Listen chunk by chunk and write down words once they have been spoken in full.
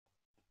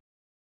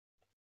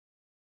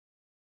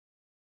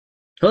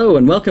Hello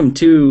and welcome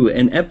to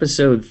an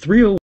episode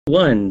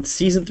 301,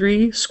 Season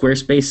 3,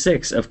 Squarespace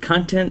 6 of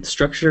Content,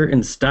 Structure,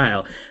 and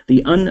Style,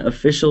 the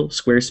unofficial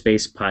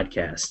Squarespace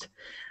podcast.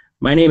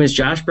 My name is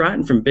Josh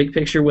Braaten from Big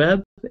Picture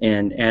Web,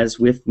 and as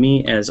with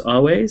me, as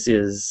always,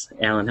 is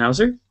Alan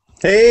Hauser.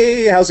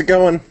 Hey, how's it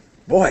going?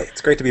 Boy,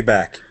 it's great to be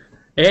back.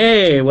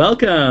 Hey,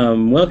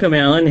 welcome. Welcome,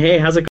 Alan. Hey,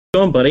 how's it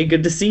going, buddy?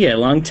 Good to see you.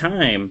 Long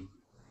time.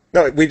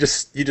 No, you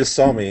just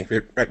saw me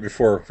right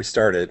before we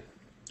started.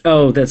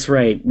 Oh, that's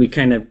right. We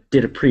kind of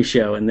did a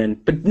pre-show,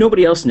 but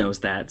nobody else knows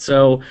that.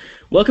 So,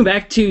 welcome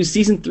back to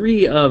Season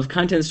 3 of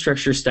Content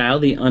Structure Style,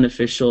 the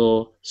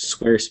unofficial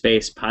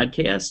Squarespace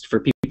podcast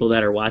for people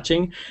that are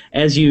watching.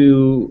 As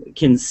you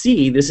can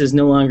see, this is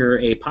no longer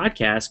a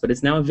podcast, but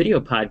it's now a video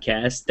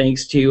podcast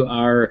thanks to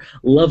our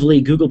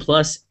lovely Google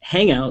Plus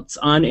Hangouts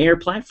on-air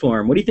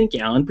platform. What do you think,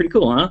 Alan? Pretty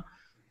cool, huh?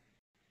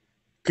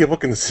 People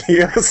can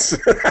see us.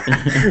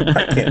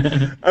 I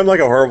can't. I'm like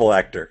a horrible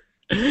actor.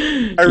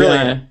 I really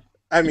am.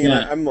 I mean,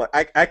 yeah.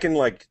 I can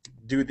like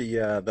do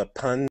the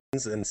puns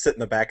and sit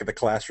in the back of the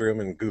classroom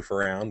and goof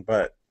around,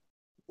 but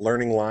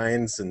learning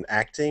lines and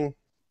acting,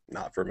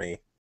 not for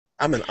me.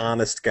 I'm an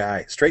honest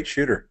guy, straight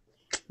shooter.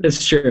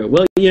 That's true.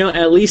 Well,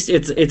 at least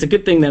it's a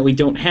good thing that we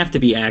don't have to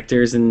be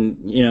actors,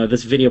 and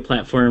this video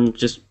platform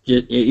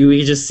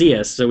you just see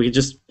us, so we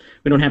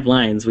don't have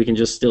lines. We can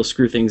just still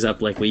screw things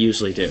up like we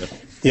usually do.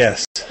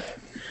 Yes.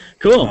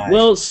 Cool.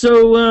 Well,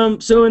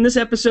 so in this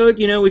episode,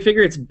 we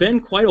figure it's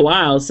been quite a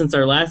while since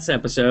our last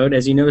episode.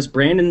 As you notice,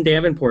 Brandon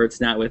Davenport's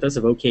not with us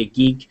of OK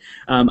Geek.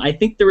 I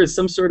think there was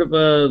some sort of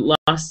a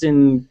lost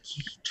in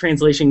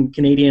translation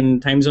Canadian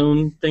time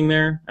zone thing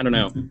there. I don't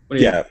know. What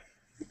do you think?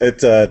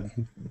 It's a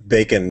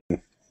bacon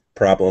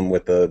problem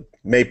with the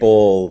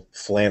maple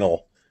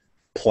flannel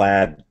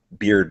plaid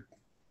beard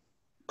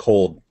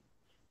cold.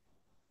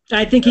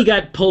 I think he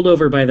got pulled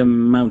over by the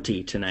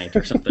Mountie tonight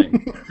or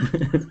something.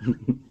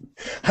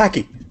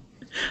 Hockey.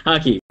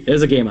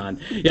 There's a game on.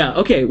 Yeah,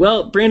 okay.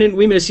 Well, Brandon,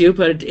 we miss you,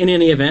 but in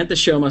any event, the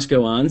show must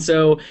go on.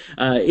 So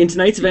in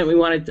tonight's event,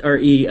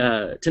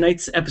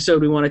 tonight's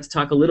episode, we wanted to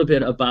talk a little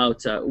bit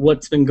about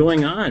what's been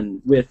going on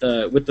with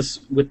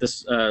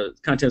this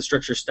content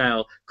structure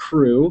style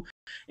crew.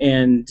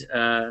 And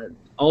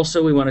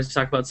also we wanted to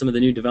talk about some of the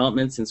new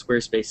developments in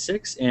Squarespace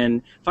 6.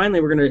 And finally,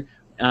 we're going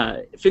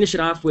to finish it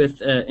off with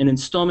an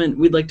installment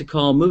we'd like to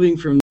call Moving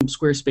from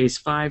Squarespace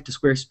 5 to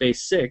Squarespace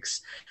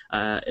 6,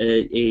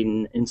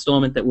 an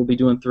installment that we'll be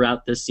doing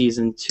throughout this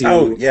season too.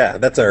 Oh yeah,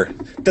 that's our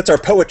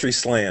poetry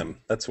slam.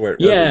 That's where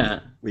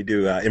we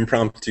do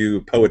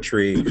impromptu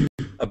poetry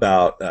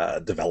about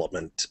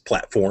development,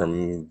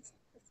 platform,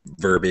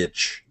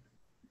 verbiage,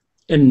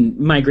 and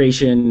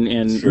migration,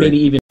 and maybe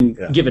even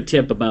give a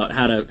tip about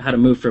how to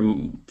move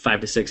from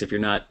 5 to 6 if you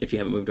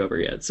haven't moved over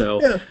yet. So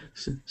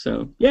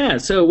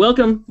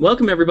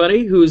welcome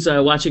everybody who's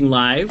watching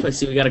live. I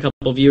see we got a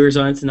couple viewers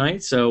on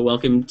tonight, so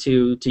welcome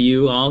to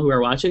you all who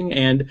are watching,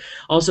 and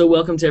also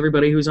welcome to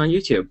everybody who's on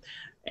YouTube.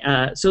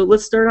 So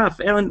let's start off.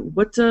 Alan,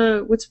 what's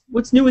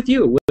new with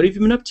you? What have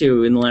you been up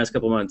to in the last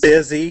couple months?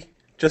 Busy.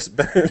 Just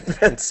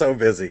been so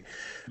busy,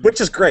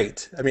 which is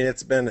great. I mean,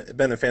 it's been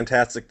a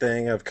fantastic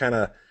thing. I've kind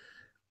of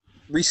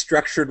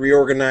restructured,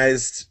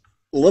 reorganized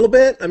a little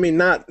bit. I mean,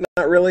 not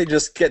really,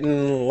 just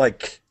getting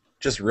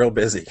just real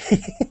busy.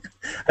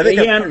 I think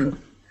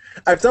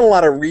I've done a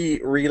lot of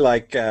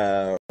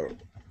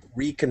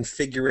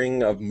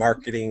reconfiguring of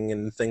marketing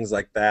and things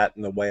like that,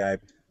 and the way I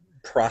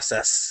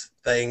process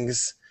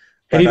things.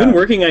 Have you been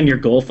working on your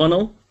goal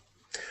funnel?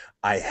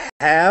 I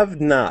have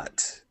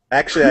not.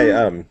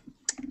 Actually,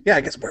 I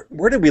guess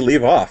where did we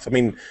leave off? I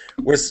mean,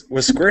 was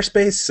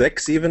Squarespace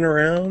 6 even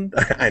around?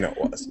 I know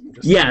it was.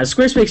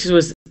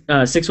 Squarespace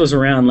 6 was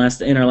around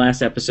in our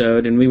last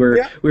episode, and we were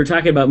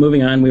talking about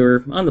moving on. We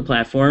were on the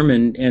platform,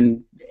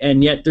 and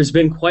yet there's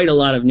been quite a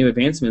lot of new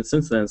advancements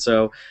since then.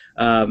 So,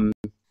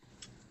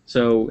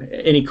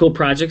 any cool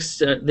projects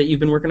that you've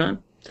been working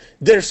on?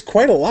 There's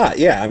quite a lot.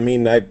 Yeah, I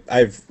mean,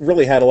 I've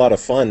really had a lot of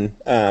fun,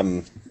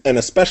 and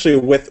especially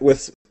with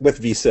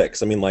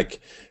V6. I mean,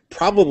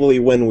 probably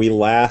when we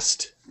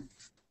last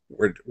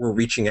were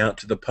reaching out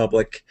to the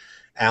public,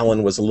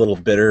 Alan was a little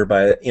bitter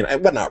by,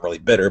 well, not really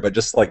bitter, but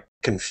just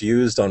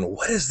confused on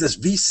what is this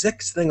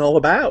V6 thing all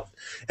about.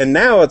 And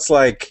now it's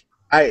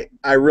I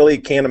really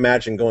can't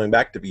imagine going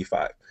back to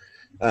V5.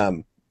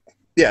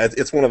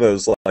 It's one of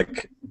those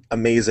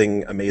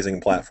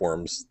amazing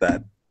platforms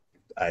that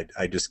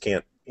I just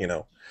can't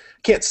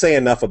say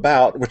enough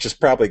about, which is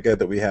probably good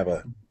that we have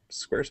a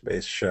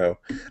Squarespace show.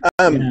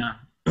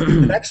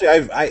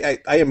 Actually,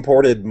 I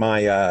imported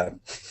my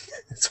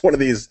it's one of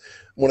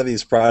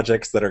these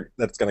projects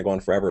that's going to go on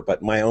forever.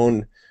 But my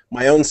own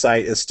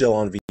site is still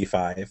on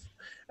V5,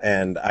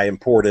 and I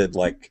imported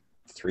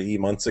 4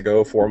 months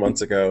ago to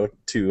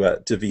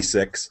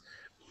V6,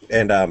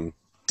 and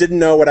didn't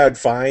know what I'd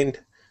find,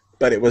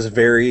 but it was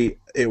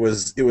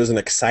an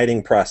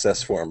exciting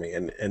process for me,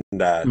 and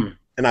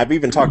I've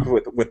even talked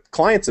with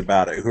clients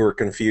about it who are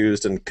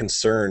confused and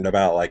concerned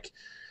about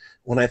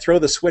when I throw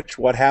the switch,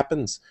 what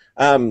happens?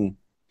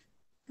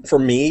 for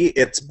me,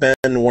 it's been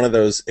one of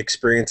those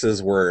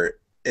experiences where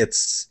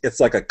it's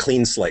like a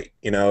clean slate.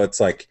 You know, it's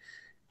like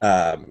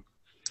um,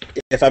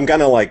 if I'm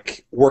gonna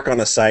like work on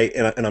a site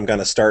and I'm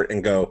gonna start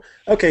and go,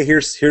 okay,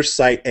 here's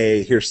site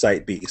A, here's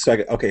site B. So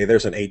okay,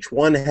 there's an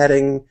H1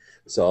 heading,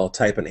 so I'll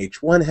type an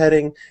H1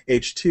 heading,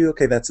 H2,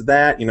 okay, that's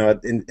that, you know,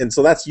 and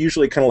so that's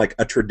usually kind of like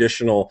a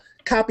traditional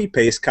copy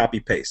paste, copy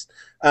paste.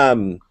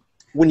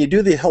 When you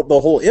do the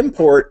whole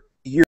import,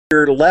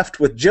 you're left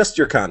with just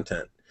your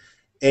content.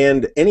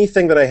 And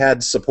anything that I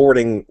had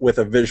supporting with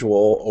a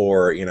visual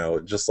or, you know,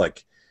 just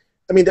like,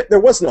 I mean, there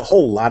wasn't a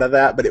whole lot of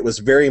that, but it was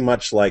very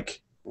much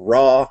like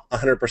raw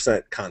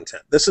 100%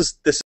 content. This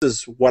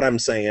is what I'm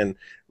saying.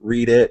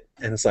 Read it,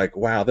 and it's like,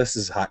 wow, this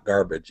is hot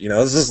garbage. You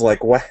know, this is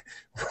like, why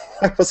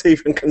was I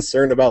even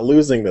concerned about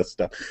losing this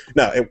stuff?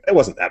 No, it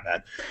wasn't that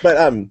bad.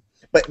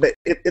 But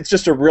it's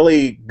just a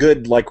really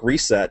good like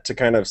reset to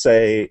kind of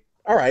say,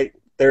 all right,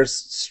 there's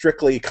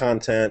strictly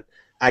content.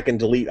 I can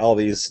delete all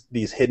these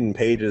hidden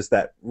pages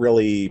that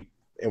really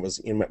it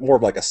was more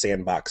of like a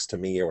sandbox to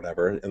me or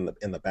whatever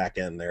in the back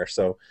end there.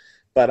 So,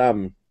 but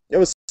it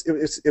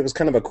was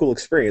kind of a cool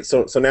experience.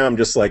 So now I'm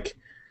just like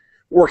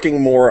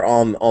working more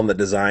on the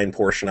design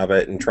portion of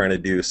it and trying to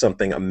do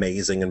something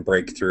amazing and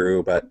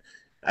breakthrough. But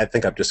I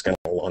think I'm just going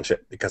to launch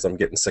it because I'm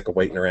getting sick of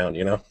waiting around,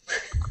 you know?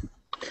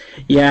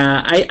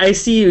 Yeah, I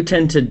see you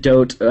tend to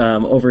dote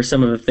over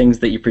some of the things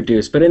that you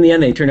produce, but in the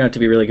end, they turn out to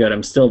be really good.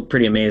 I'm still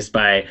pretty amazed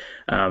by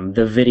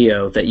the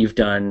video that you've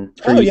done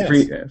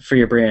for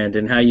your brand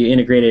and how you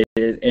integrated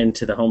it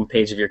into the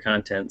homepage of your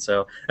content.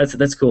 So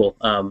that's cool.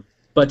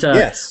 But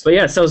yeah,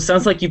 so it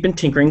sounds like you've been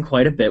tinkering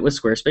quite a bit with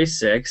Squarespace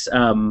 6.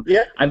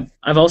 Yeah.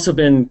 I've also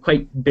been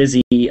quite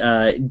busy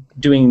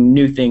doing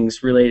new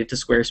things related to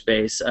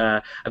Squarespace.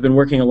 I've been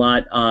working a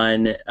lot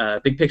on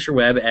Big Picture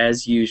Web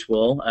as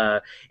usual,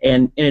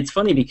 and it's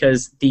funny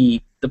because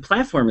the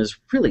platform has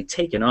really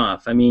taken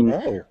off. I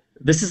mean,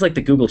 this is like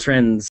the Google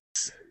Trends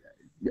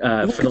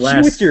for the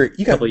last you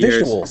got couple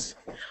visuals. Years.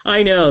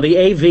 I know, the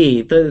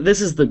AV. This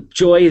is the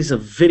joys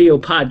of video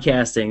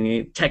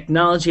podcasting,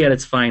 technology at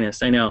its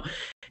finest, I know.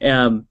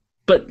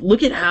 But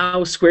look at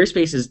how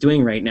Squarespace is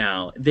doing right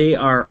now. They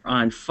are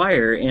on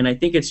fire, and I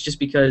think it's just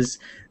because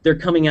they're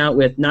coming out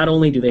with, not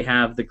only do they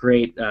have the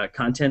great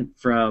content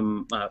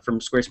from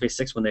Squarespace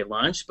 6 when they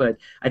launched, but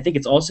I think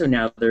it's also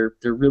now they're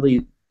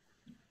really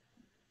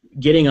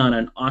getting on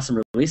an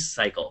awesome release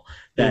cycle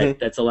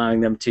that's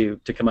allowing them to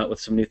come out with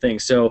some new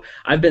things. So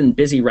I've been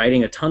busy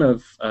writing a ton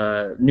of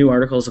new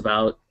articles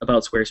about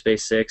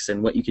Squarespace 6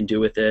 and what you can do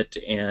with it,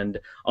 and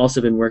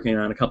also been working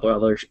on a couple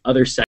of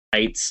other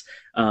sites,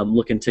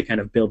 looking to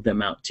kind of build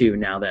them out too,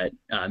 now that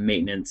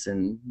maintenance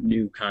and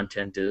new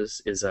content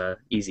is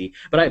easy.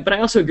 But I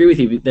also agree with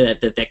you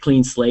that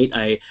clean slate.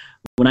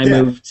 When I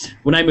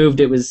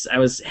moved, I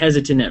was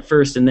hesitant at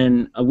first, and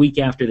then a week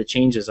after the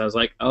changes, I was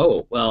like,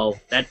 oh, well,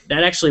 that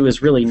actually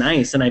was really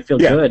nice, and I feel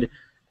good.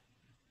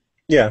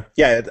 Yeah.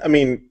 I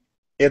mean,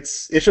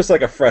 it's just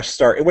like a fresh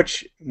start,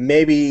 which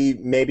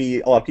maybe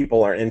a lot of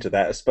people aren't into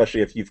that,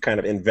 especially if you've kind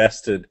of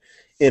invested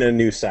in a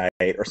new site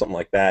or something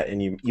like that,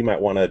 and you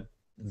might want to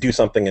do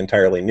something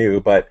entirely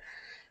new. But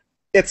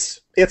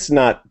it's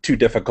not too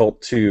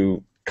difficult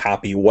to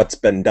copy what's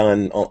been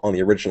done on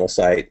the original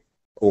site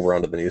over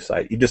onto the new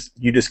site. You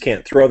just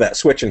can't throw that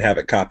switch and have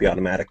it copy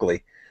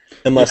automatically,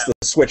 unless the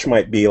switch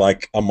might be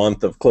like a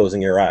month of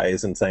closing your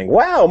eyes and saying,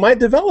 "Wow, my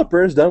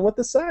developer is done with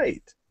the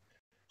site."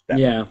 That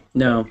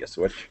might be a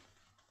switch.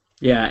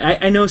 Yeah,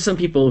 I know some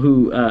people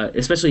who,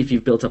 especially if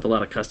you've built up a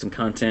lot of custom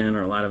content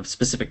or a lot of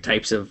specific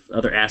types of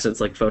other assets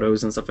like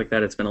photos and stuff like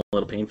that, it's been a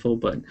little painful.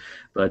 But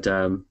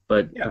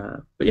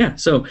yeah.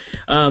 So,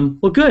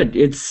 well, good.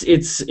 It's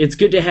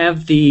good to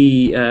have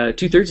the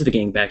 2/3 of the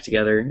gang back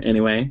together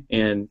anyway,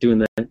 and doing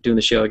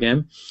the show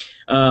again.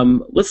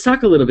 Let's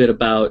talk a little bit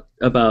about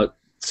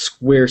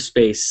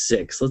Squarespace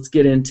 6. Let's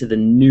get into the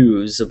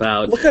news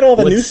about. Look at all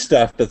the new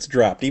stuff that's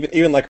dropped,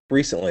 even like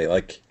recently,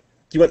 like.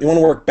 You want to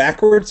work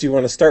backwards? You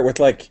want to start with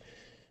like,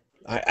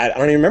 I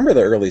don't even remember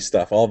the early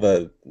stuff, all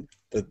the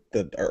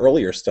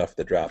earlier stuff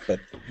that dropped. But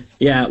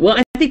yeah, well,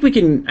 I think we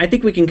can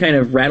kind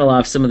of rattle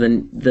off some of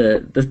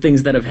the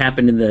things that have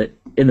happened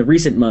in the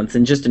recent months,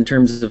 and just in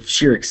terms of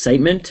sheer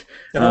excitement.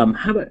 How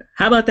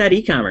about that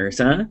e-commerce,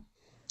 huh?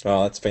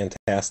 Oh, that's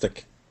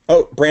fantastic.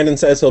 Oh, Brandon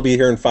says he'll be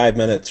here in 5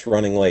 minutes,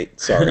 running late.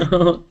 Sorry.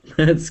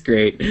 That's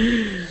great.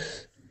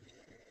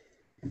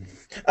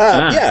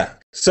 Yeah.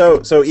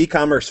 So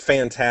e-commerce,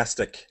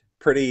 fantastic,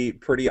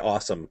 pretty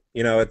awesome.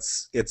 You know,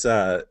 it's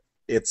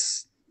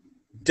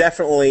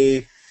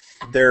definitely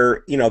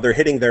they're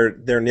hitting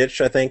their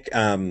niche. I think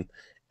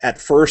at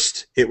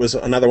first it was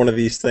another one of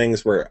these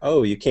things where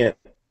you can't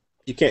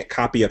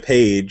copy a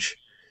page,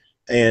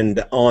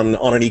 and on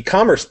an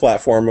e-commerce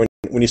platform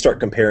when you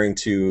start comparing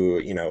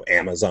to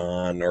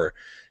Amazon or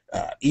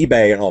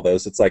eBay and all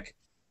those, it's like.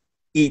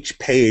 Each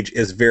page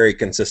is very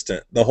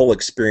consistent. The whole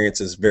experience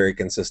is very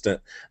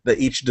consistent.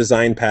 Each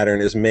design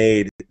pattern is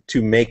made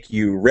to make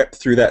you rip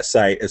through that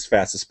site as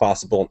fast as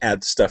possible and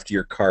add stuff to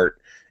your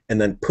cart, and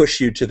then push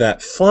you to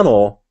that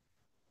funnel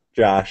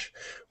Josh,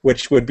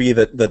 which would be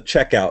the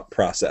checkout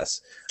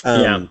process.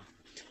 Yeah.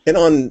 And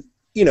on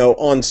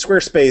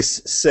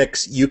Squarespace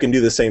 6, you can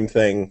do the same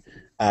thing,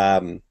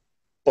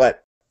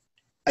 but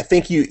I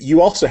think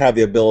you also have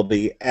the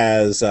ability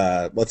as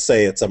let's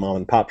say it's a mom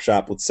and pop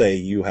shop. Let's say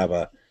you have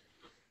a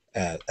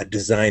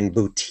design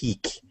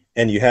boutique,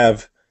 and you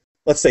have,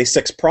 let's say,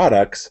 6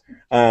 products.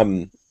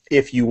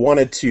 If you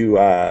wanted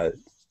to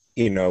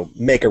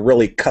make a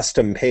really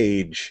custom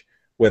page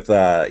with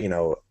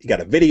you got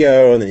a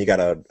video, and then you got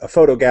a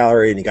photo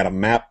gallery, and you got a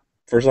map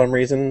for some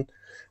reason.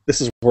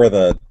 This is where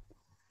the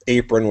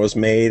apron was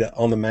made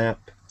on the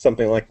map,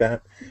 something like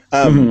that.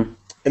 And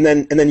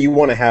then you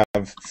want to have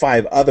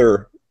 5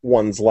 other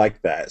ones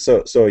like that.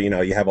 So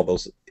you have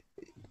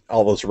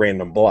all those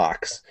random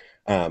blocks.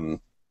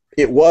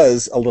 It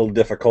was a little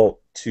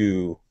difficult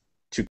to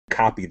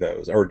copy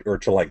those, or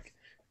to like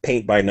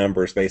paint by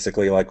numbers,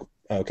 basically. Like,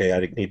 okay, I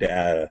need to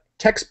add a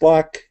text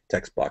block,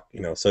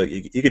 so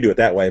you could do it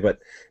that way. But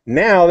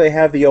now they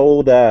have the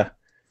old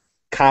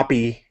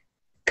copy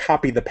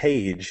the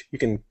page. You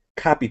can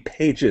copy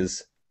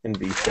pages in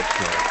V6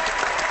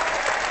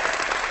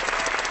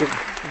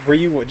 now. Were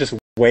you just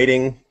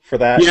waiting for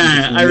that?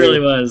 Yeah, I really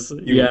was.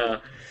 Yeah.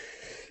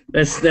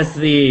 That's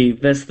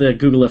the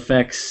Google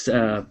Effects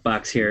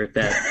box here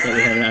that we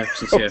have an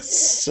option to.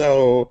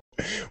 So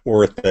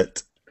worth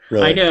it.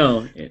 Really. I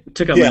know. It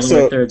took up my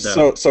lower third,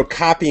 though. So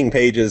copying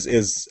pages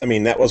is,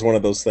 that was one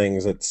of those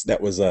things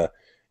that was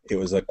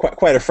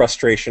quite a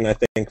frustration, I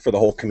think, for the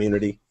whole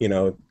community.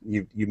 You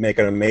make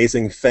an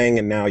amazing thing,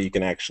 and now you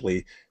can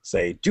actually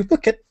say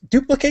duplicate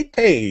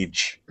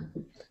page.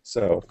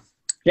 So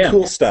yeah,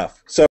 cool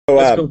stuff. So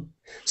cool.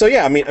 So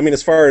yeah,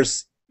 as far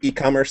as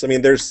e-commerce,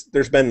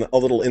 there's been a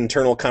little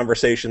internal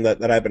conversation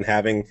that I've been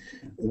having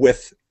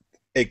with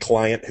a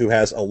client who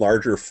has a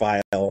larger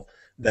file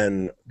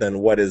than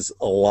what is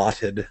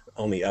allotted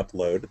on the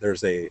upload.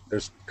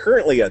 There's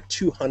currently a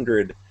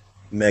 200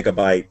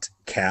 megabyte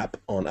cap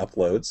on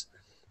uploads,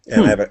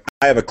 and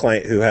I have a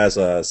client who has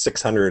a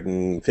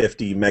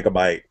 650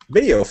 megabyte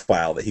video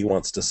file that he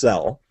wants to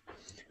sell.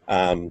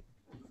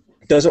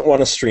 Doesn't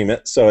want to stream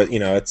it, so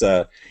it's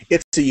a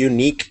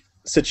unique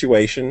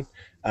situation,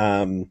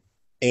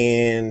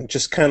 and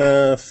just kind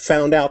of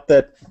found out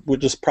that we'll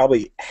just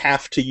probably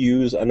have to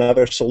use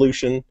another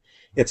solution.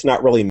 It's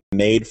not really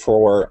made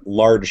for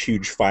large,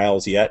 huge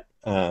files yet.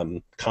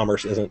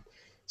 Commerce isn't.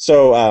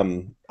 So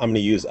I'm going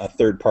to use a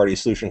third-party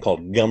solution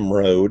called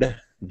Gumroad,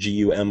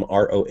 Gumroad.com.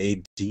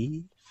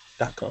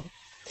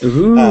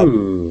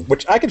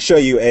 Which I could show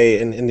you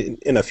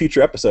in a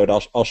future episode.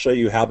 I'll show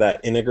you how that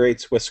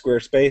integrates with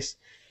Squarespace.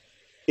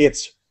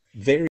 It's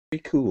very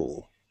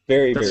cool.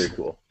 Very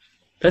cool.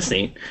 That's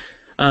neat.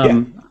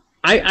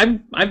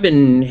 I've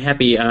been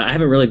happy. I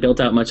haven't really built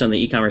out much on the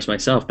e-commerce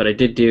myself, but I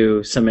did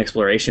do some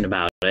exploration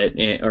about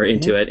it or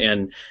into it,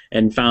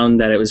 and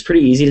found that it was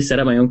pretty easy to set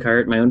up my own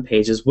cart, my own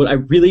pages. What I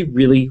really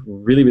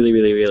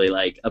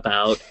like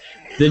about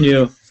the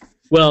new,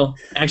 well,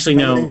 actually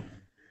no,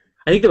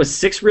 I think there was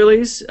 6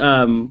 reallys,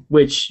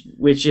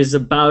 which is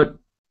about,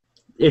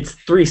 it's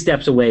 3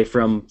 steps away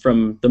from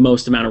the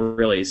most amount of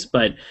reallys,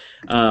 but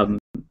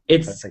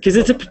it's because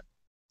it's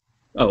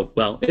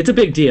a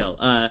big deal.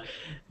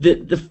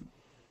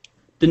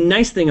 The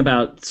nice thing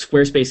about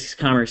Squarespace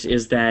Commerce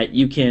is that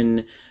you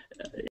can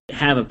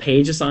have a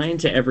page assigned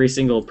to every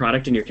single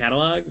product in your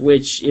catalog,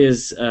 which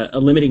is a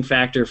limiting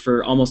factor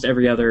for almost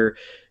every other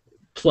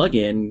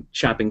plug-in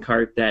shopping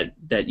cart that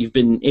you've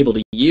been able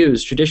to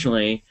use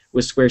traditionally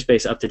with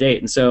Squarespace up to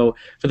date. And so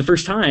for the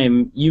first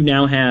time, you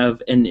now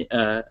have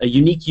a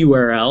unique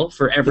URL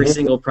for every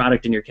single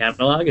product in your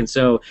catalog. And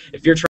so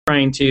if you're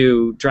trying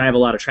to drive a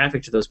lot of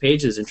traffic to those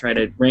pages and try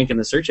to rank in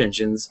the search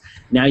engines,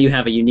 now you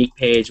have a unique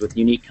page with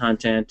unique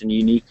content and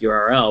unique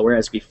URL,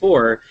 whereas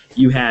before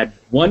you had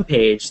one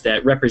page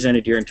that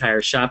represented your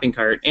entire shopping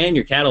cart and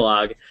your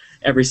catalog,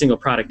 every single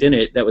product in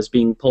it that was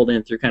being pulled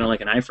in through kind of like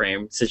an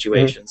iframe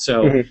situation.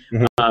 So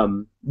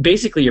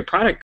basically your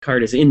product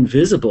cart is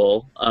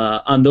invisible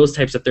on those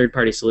types of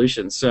third-party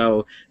solutions.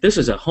 So this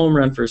was a home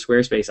run for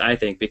Squarespace, I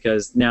think,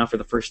 because now for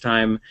the first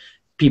time,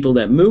 people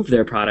that move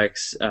their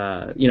products,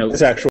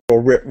 it's actual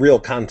real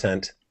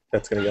content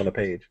that's going to be on the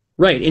page.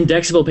 Right,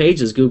 indexable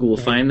pages. Google will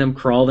find them,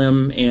 crawl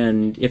them,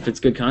 and if it's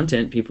good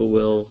content, people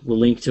will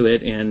link to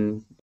it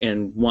and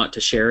want to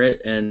share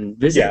it and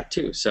visit it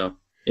too. So.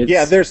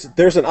 There's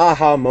an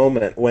aha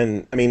moment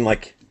when,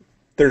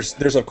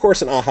 there's of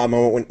course an aha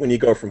moment when you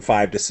go from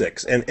 5 to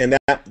 6, and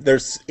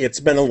that it's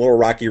been a little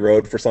rocky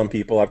road for some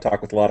people. I've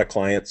talked with a lot of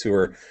clients who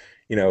are,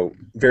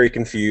 very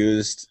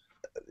confused.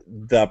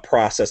 The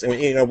process, and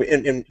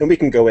we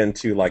can go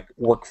into like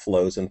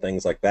workflows and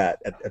things like that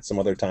at some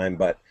other time,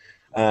 but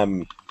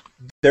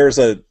there's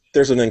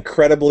an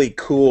incredibly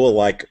cool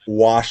like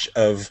wash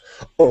of,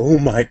 oh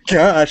my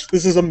gosh,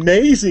 this is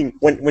amazing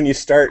when you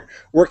start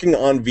working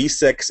on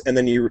V6, and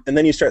then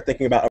you start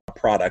thinking about a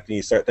product, and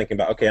you start thinking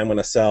about, okay, I'm going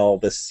to sell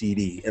this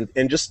CD,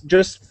 and just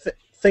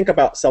think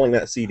about selling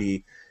that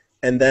CD,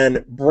 and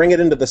then bring it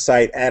into the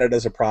site, add it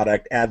as a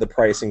product, add the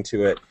pricing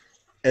to it,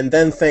 and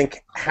then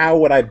think, how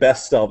would I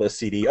best sell this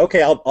CD?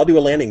 Okay, I'll do a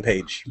landing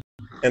page,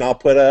 and I'll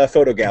put a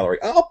photo gallery.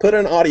 I'll put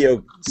an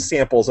audio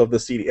samples of the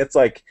CD. It's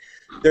like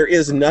there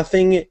is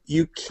nothing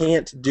you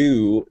can't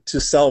do to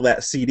sell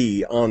that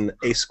CD on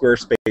a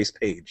Squarespace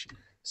page.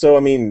 So I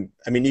mean,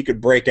 you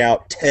could break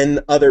out 10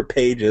 other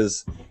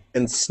pages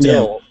and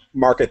still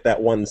market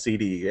that one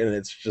CD, and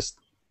it's just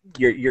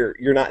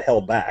you're not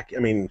held back. I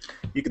mean,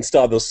 you can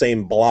still have those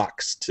same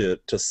blocks to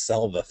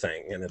sell the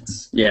thing, and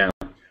it's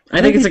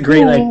I think it's a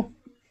great I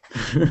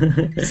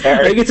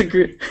think it's a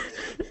great.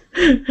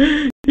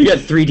 You got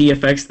 3D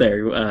effects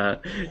there.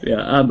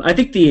 I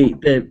think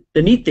the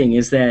neat thing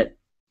is that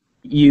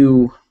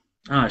you.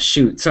 Ah,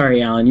 shoot!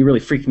 Sorry, Alan. You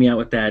really freaked me out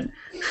with that.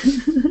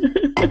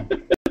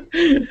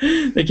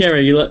 The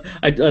camera.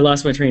 I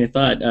lost my train of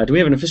thought. Do we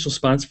have an official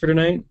sponsor for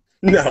tonight?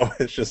 No,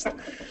 it's just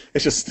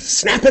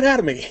snapping out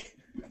of me.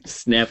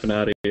 Snapping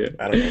out of you.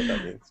 I don't know what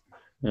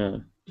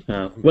that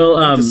means. Well,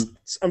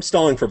 I'm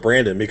stalling for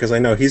Brandon because I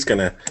know he's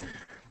gonna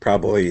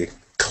probably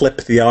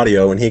clip the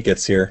audio when he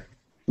gets here.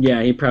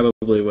 Yeah, he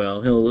probably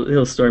will.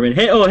 He'll storm in.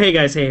 Hey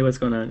guys, hey, what's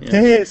going on? Yeah.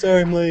 Hey,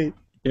 sorry I'm late.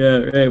 Yeah,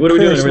 right. What are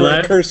we doing? Are we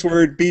live? Curse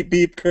word, beep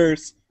beep,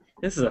 curse.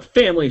 This is a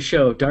family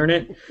show, darn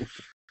it.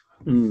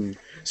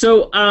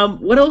 So,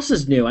 what else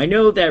is new? I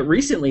know that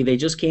recently they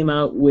just came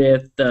out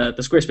with the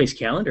Squarespace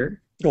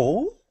calendar.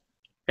 Oh.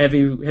 Have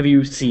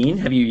you seen?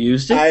 Have you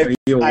used it? Are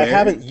you aware? I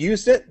haven't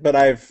used it, but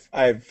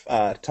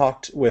I've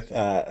talked with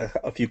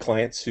a few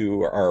clients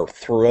who are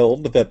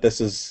thrilled that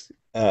this is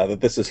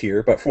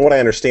here. But from what I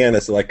understand,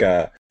 it's like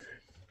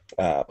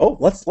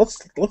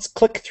let's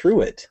click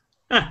through it.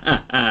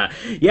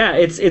 Yeah,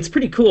 it's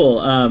pretty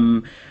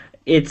cool.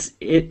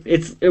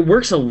 It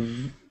works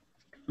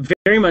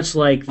very much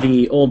like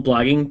the old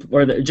blogging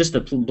or just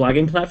the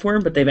blogging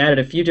platform, but they've added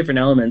a few different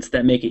elements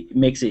that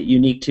makes it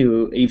unique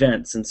to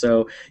events. And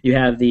so you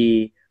have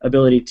the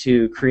ability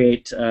to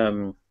create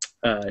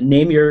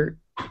name your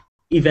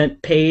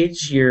event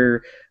page.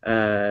 You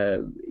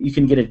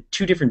can get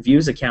two different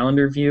views, a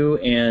calendar view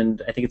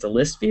and I think it's a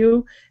list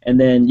view, and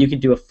then you can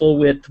do a full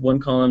width 1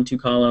 column, 2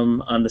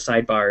 column on the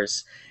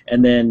sidebars,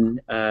 and then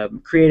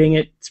creating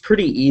it's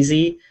pretty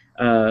easy.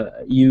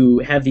 You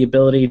have the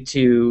ability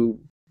to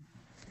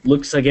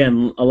looks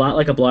again a lot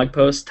like a blog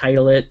post,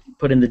 title it,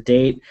 put in the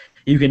date.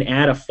 You can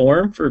add a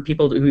form for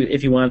people who,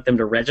 if you want them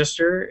to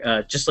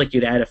register, just like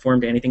you'd add a form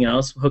to anything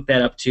else. Hook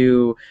that up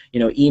to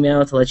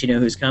email to let you know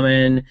who's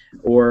coming,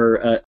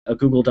 or a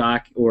Google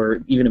Doc,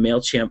 or even a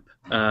MailChimp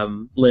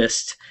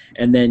list.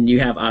 And then you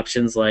have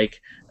options like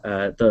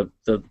the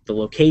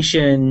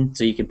location,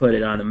 so you can put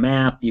it on a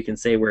map. You can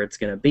say where it's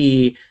going to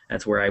be.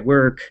 That's where I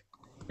work.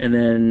 And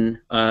then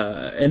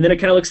it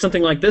kind of looks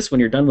something like this when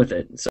you're done with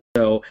it.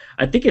 So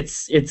I think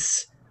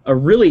it's a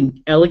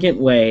really elegant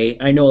way.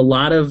 I know a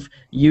lot of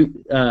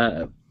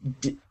kind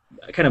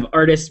of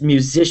artists,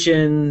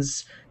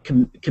 musicians,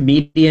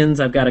 comedians.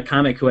 I've got a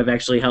comic who I've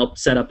actually helped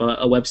set up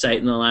a website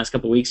in the last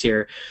couple of weeks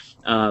here.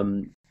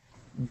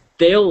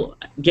 They'll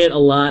get a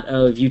lot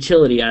of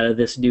utility out of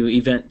this new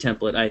event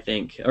template, I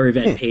think, or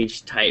event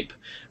page type.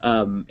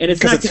 And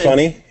it's not because it's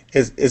funny.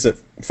 Is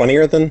it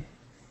funnier than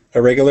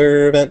a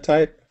regular event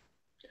type?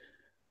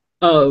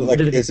 Oh,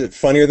 is it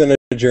funnier than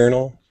a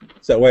journal?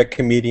 Is that why a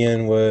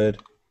comedian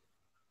would?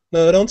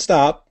 No, don't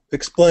stop.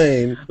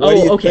 Explain.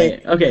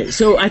 Okay.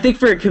 So I think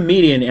for a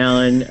comedian,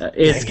 Alan,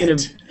 it's gonna.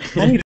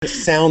 I need a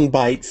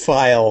soundbite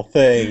file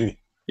thing.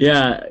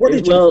 Yeah. Where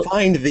did you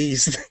find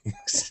these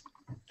things?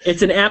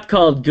 It's an app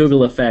called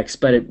Google Effects,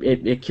 but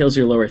it kills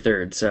your lower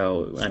third.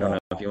 So I don't know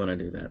if you want to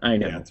do that. I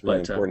know, it's really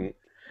important.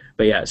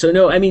 But yeah, so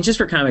no, I mean just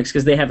for comics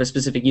because they have a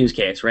specific use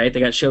case, right? They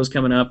got shows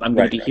coming up. I'm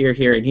going to be here,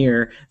 here, and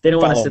here. They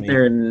don't want to sit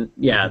there and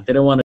they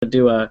don't want to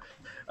do an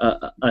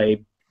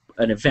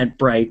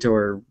Eventbrite,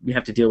 or you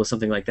have to deal with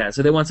something like that.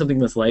 So they want something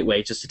that's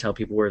lightweight, just to tell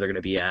people where they're going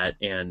to be at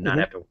and not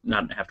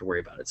have to worry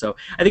about it. So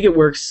I think it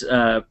works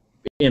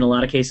in a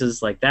lot of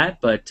cases like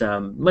that. But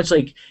much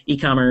like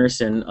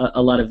e-commerce and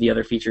a lot of the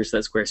other features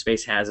that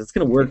Squarespace has, it's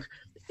going to work.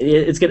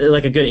 It's going to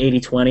like a good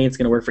 80-20. It's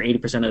going to work for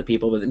 80% of the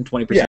people, but then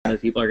 20% of the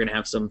people are going to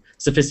have some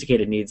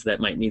sophisticated needs that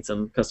might need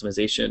some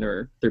customization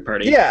or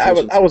third-party. Yeah,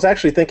 I was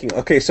actually thinking.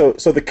 Okay, so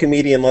the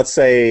comedian, let's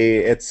say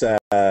it's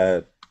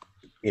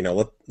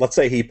let's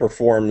say he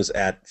performs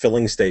at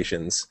filling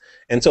stations,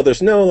 and so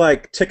there's no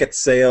like ticket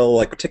sale,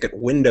 like ticket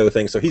window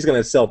thing. So he's going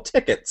to sell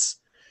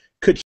tickets.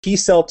 Could he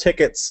sell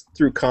tickets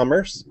through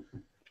commerce?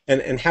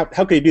 And how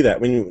could you do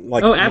that? When you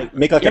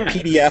make like a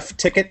PDF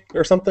ticket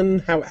or something?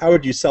 How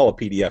would you sell a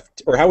PDF,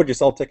 or how would you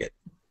sell a ticket?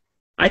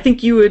 I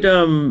think you would.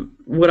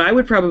 What I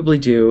would probably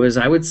do is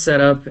I would set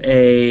up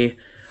I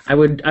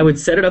would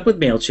set it up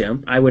with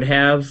MailChimp. I would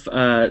have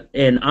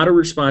an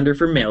autoresponder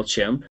for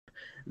MailChimp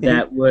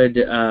that would,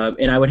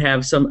 and I would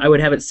have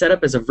it set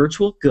up as a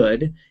virtual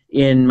good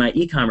in my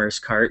e-commerce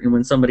cart. And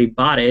when somebody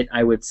bought it,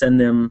 I would send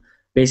them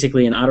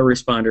basically an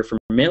autoresponder from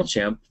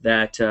MailChimp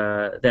that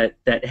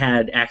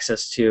had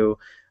access to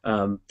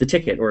the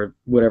ticket or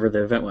whatever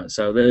the event was.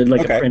 So a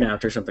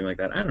printout or something like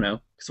that. I don't know.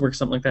 It works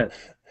something like that.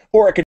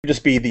 Or it could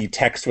just be the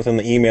text within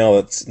the email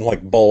that's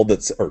like bold,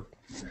 or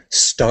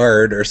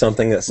starred or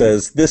something that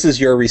says, "This is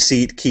your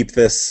receipt. Keep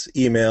this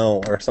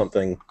email," or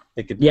something.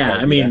 It could Yeah,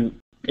 probably I do that.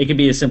 mean, it could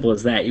be as simple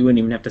as that. You wouldn't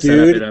even have to set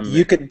up Dude, it.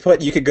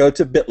 you could go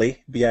to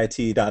bit.ly,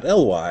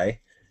 bit.ly.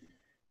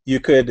 You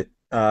could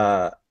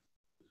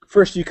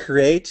first you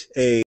create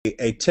a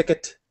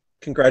ticket.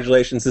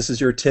 Congratulations, this is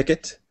your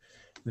ticket.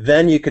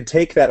 Then you could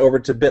take that over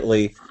to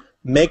bit.ly,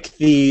 make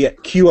the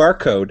QR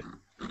code,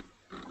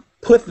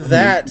 put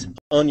that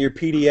on your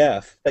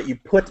PDF that you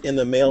put in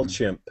the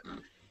MailChimp.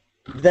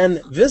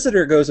 Then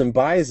visitor goes and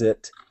buys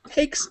it,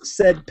 takes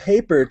said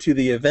paper to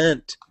the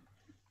event.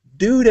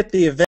 Dude at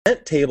the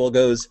event table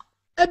goes,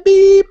 a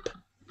beep,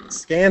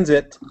 scans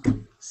it,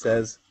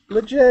 says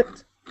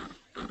legit.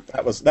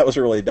 That was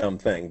a really dumb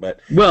thing, but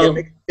Well,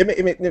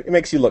 it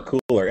makes you look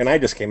cooler, and I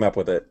just came up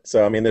with it.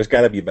 So I mean, there's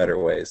got to be better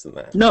ways than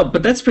that. no,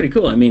 but that's pretty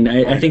cool. I mean,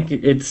 I think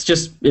it's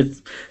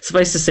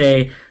suffice to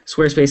say,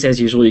 Squarespace, as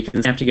usual, you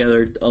can snap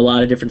together a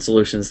lot of different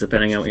solutions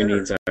depending on what your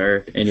needs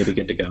are, and you'll be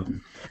good to go.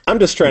 I'm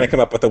just trying to come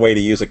up with a way to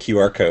use a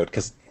QR code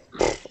because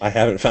I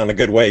haven't found a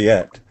good way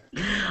yet.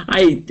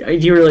 I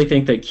do really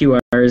think that QR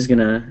is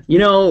gonna,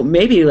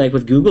 maybe like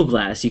with Google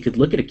Glass, you could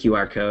look at a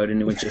QR code and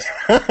it would just,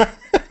 I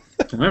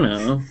don't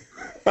know.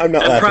 I'm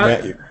not laughing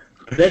at you.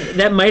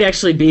 That might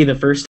actually be the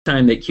first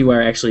time that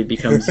QR actually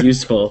becomes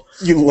useful.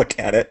 You look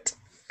at it,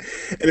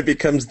 and it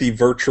becomes the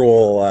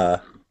virtual.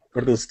 What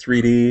are those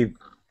 3D?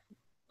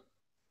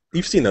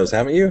 You've seen those,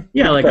 haven't you?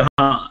 Yeah, like a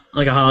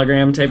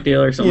hologram type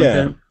deal or something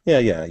like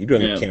that. Yeah. You do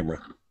it on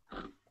camera.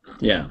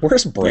 Yeah.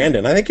 Where's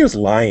Brandon? I think he was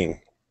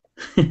lying.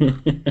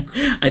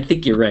 I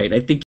think you're right.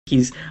 I think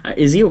he's.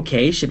 Is he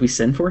okay? Should we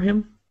send for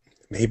him?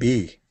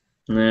 Maybe.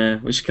 Nah,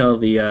 we should call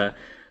the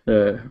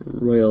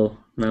Royal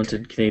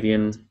Mounted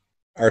Canadian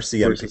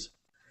RCMP. Forces.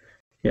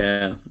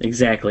 Yeah,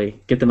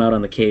 exactly. Get them out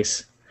on the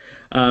case.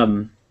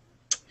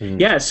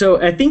 Yeah, so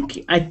I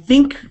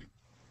think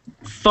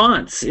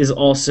fonts is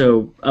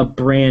also a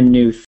brand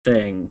new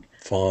thing.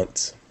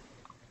 Fonts.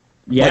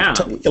 Yeah.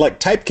 Like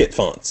Typekit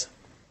fonts.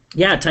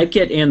 Yeah,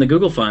 Typekit and the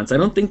Google fonts. I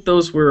don't think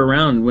those were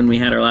around when we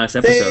had our last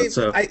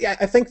episode. I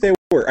think they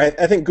were.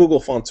 I think Google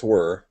fonts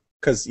were,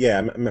 because I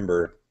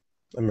remember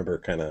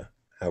kind of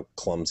how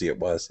clumsy it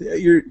was.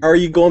 Are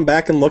you going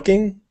back and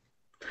looking?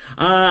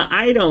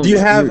 I don't. Do you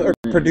have a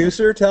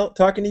producer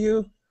talking to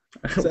you?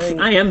 Saying...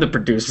 I am the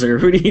producer.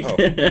 Who do you?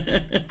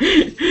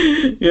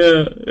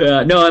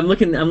 Yeah. No, I'm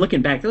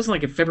looking back. That was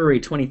like in February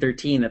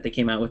 2013 that they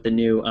came out with the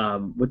new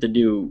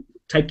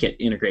Typekit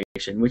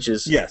integration, which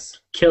is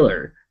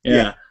killer.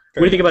 Yeah.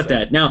 What do you think about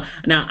that? Now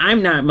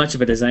I'm not much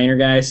of a designer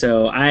guy,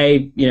 so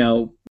I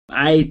know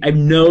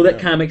that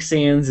Comic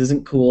Sans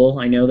isn't cool.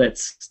 I know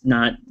that's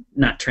not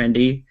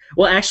trendy.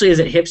 Well, actually, is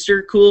it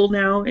hipster cool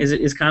now?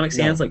 Is Comic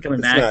Sans like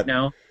coming back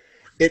now?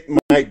 It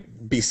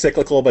might be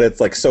cyclical, but it's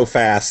like so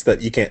fast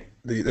that you can't.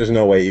 There's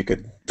no way you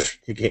can't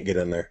get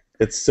in there.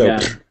 It's so.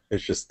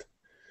 It's just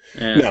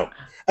no.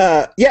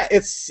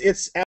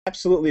 It's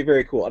absolutely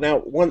very cool. Now,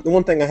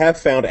 one thing I have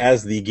found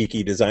as the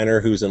geeky designer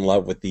who's in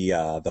love with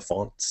the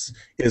fonts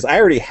is I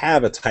already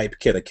have a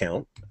Typekit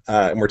account,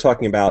 and we're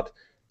talking about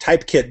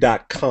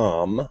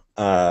Typekit.com,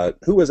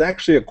 who was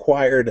actually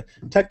acquired.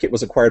 Typekit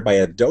was acquired by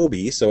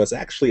Adobe, so it's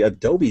actually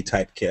Adobe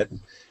Typekit.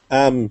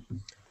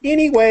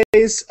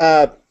 Anyways,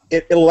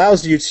 it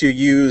allows you to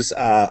use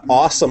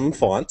awesome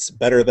fonts,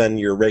 better than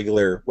your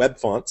regular web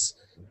fonts,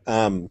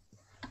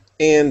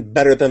 and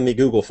better than the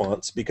Google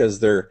fonts, because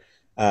they're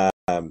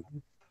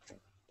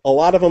a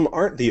lot of them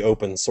aren't the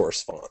open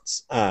source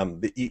fonts.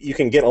 You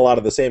can get a lot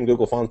of the same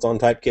Google fonts on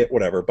Typekit,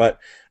 whatever, but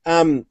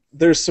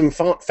there's some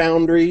font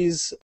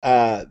foundries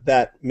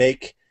that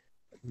make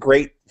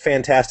great,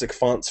 fantastic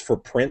fonts for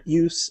print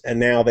use, and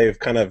now they've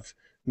kind of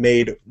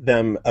made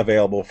them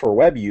available for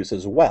web use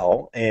as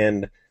well,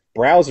 and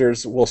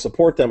browsers will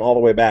support them all the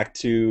way back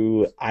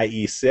to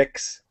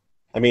IE6.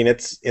 I mean,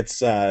 it's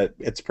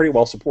pretty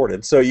well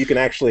supported, so you can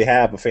actually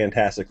have a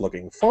fantastic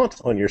looking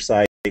font on your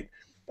site.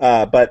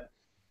 But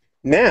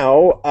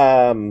now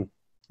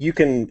you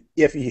can,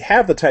 if you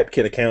have the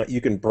Typekit account, you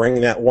can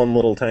bring that one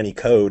little tiny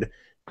code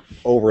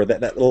over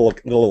that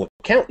little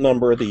account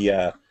number,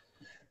 the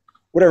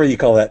whatever you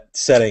call that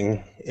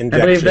setting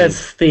injection. I believe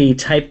that's the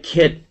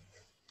Typekit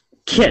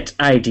kit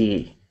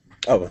ID.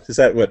 Oh, is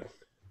that what?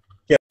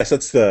 Yes,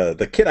 that's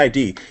the kit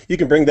ID. You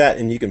can bring that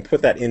and you can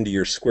put that into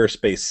your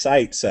Squarespace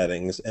site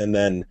settings, and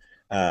then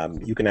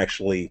you can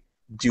actually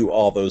do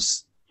all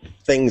those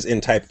things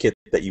in Typekit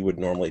that you would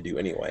normally do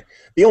anyway.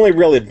 The only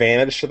real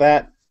advantage to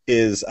that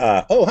is,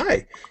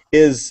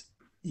 is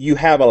you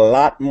have a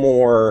lot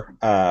more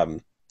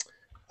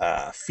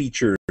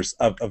features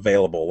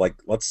available. Like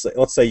let's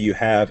say you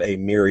have a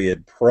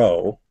Myriad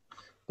Pro,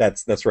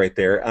 that's right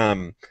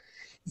there.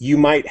 You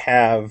might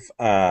have,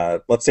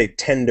 let's say,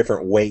 10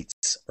 different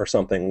weights or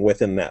something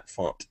within that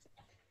font,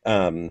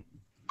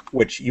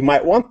 which you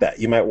might want that.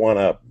 You might want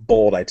a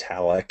bold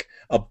italic,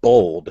 a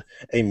bold,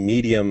 a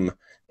medium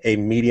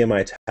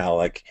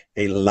italic,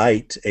 a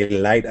light,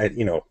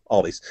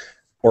 all these,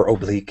 or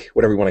oblique,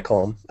 whatever you want to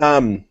call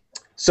them.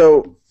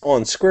 So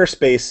on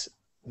Squarespace,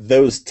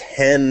 those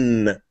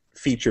 10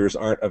 features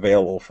aren't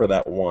available for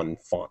that one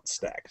font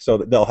stack. So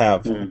they'll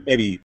have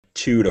maybe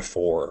 2 to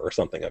 4 or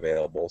something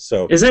available.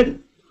 So is that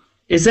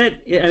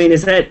I mean,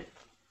 is that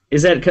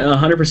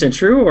 100%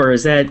 true, or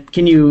is that,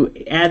 can you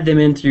add them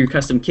into your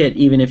custom kit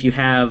even if you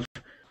have?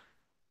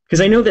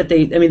 Because I know that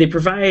they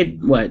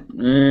provide what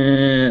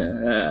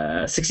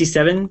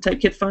 67 type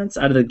kit fonts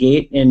out of the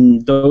gate,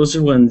 and those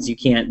are ones you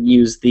can't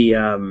use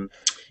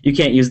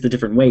the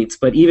different weights.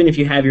 But even if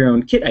you have your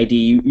own kit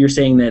ID, you're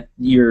saying that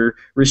you're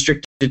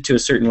restricted to a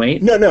certain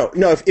weight. No.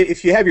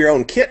 If you have your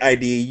own kit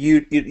ID,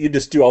 you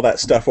just do all that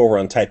stuff over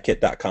on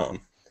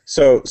typekit.com.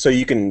 So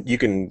you can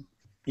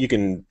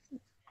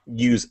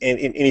use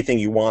anything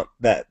you want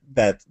that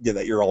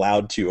you're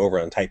allowed to over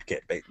on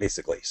Typekit,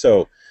 basically.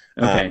 So,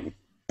 okay.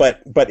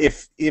 But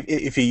if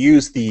you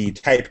use the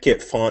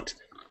Typekit font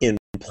in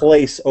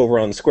place over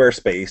on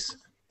Squarespace,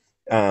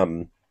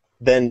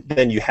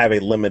 then you have a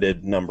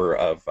limited number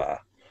of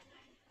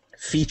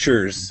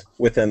features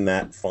within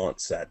that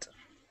font set.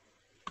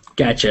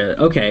 Gotcha.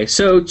 Okay,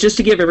 so just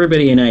to give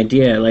everybody an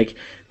idea, like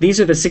these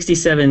are the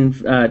 67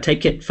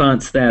 Typekit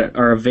fonts that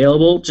are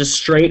available just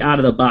straight out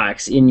of the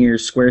box in your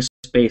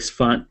Squarespace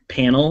font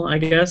panel, I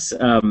guess.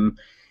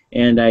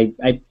 And I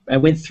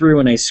went through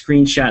and I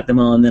screenshot them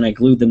all and then I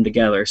glued them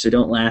together. So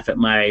don't laugh at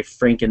my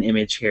Franken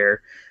image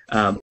here.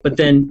 But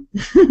then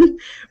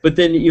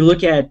you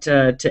look at,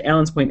 to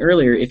Alan's point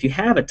earlier, if you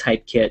have a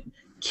Typekit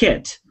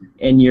kit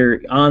and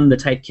you're on the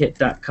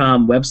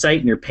typekit.com website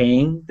and you're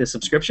paying the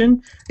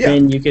subscription,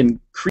 then you can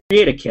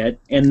create a kit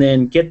and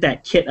then get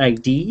that kit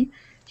ID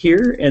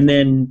here, and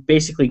then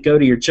basically go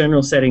to your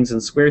general settings in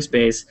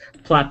Squarespace,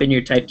 plop in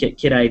your Typekit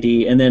kit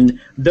ID, and then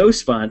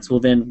those fonts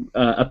will then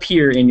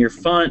appear in your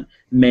font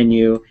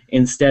menu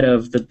instead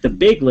of the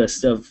big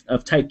list of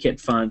Typekit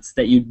fonts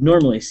that you'd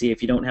normally see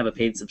if you don't have a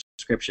paid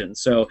subscription.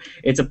 So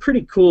it's a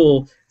pretty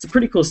cool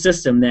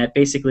system that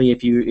basically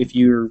if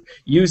you're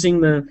using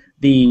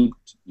the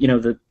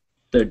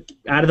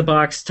out of the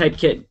box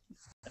Typekit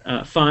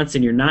fonts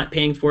and you're not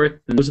paying for it,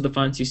 then those are the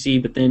fonts you see.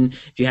 But then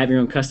if you have your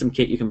own custom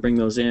kit, you can bring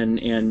those in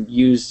and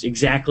use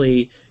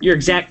exactly your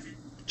exact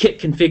kit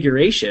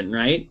configuration,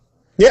 right?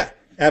 Yeah,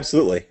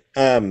 absolutely.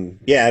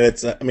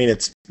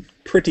 It's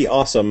pretty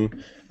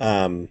awesome.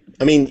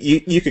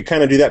 You could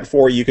kind of do that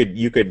before. You could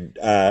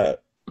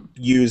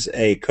use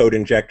a code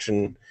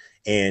injection,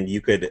 and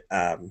you could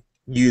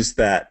use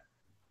that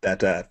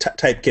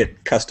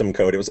Typekit custom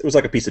code. It was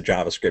like a piece of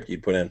JavaScript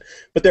you'd put in,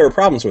 but there were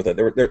problems with it.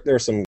 There were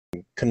some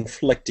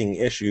conflicting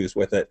issues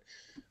with it,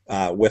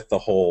 with the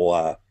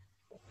whole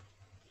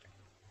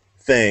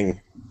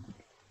thing.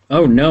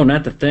 Oh no,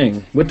 not the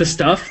thing with the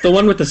stuff. The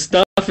one with the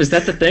stuff, is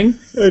that the thing?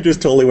 It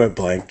just totally went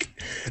blank.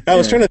 I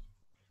was trying to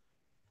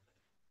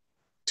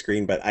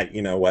screen, but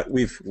you know what?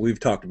 We've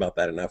talked about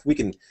that enough. We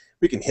can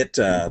hit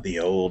the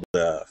old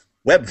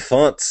web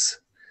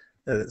fonts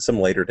at some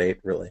later date,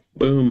 really.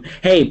 Boom.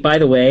 Hey, by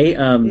the way,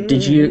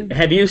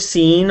 have you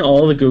seen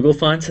all the Google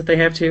fonts that they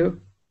have too?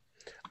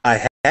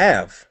 I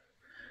have.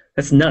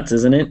 That's nuts,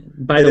 isn't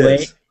it? By the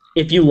way,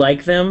 if you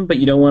like them, but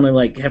you don't want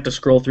to have to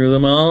scroll through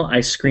them all, I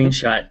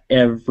screenshot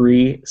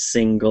every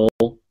single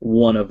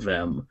one of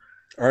them.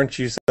 Aren't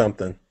you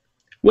something?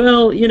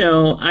 Well,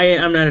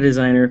 I'm not a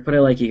designer, but I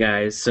like you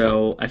guys,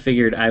 so I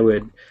figured I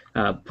would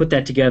put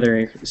that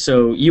together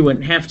so you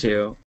wouldn't have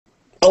to.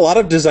 A lot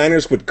of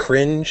designers would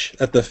cringe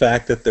at the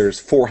fact that there's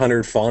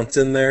 400 fonts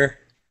in there.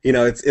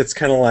 It's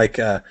kind of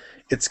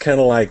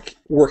like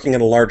working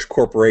in a large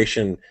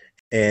corporation,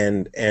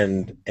 and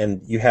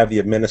you have the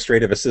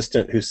administrative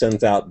assistant who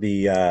sends out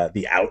the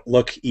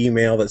Outlook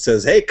email that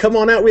says, "Hey, come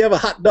on out, we have a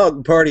hot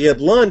dog party at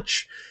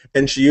lunch,"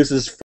 and she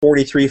uses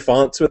 43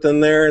 fonts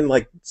within there in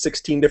like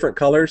 16 different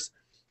colors.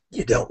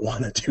 You don't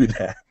want to do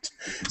that.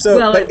 So,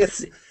 well,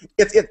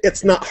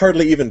 it's not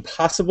hardly even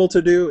possible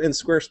to do in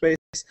Squarespace.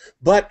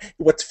 But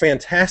what's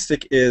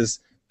fantastic is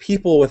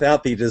people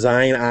without the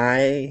design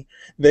eye,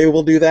 they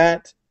will do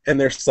that, and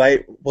their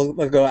site will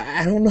go,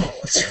 "I don't know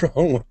what's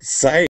wrong with the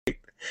site.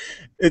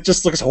 It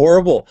just looks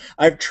horrible.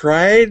 I've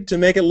tried to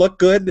make it look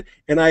good,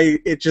 and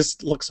it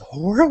just looks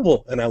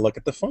horrible." And I look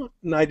at the font,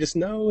 and I just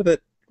know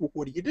that,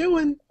 what are you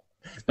doing?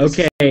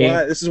 Okay.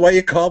 This is why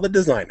you call the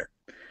designer.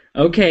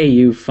 Okay,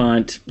 you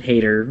font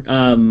hater.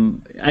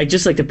 I'd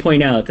just like to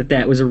point out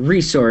that was a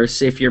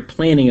resource if you're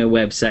planning a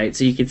website,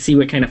 so you could see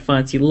what kind of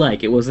fonts you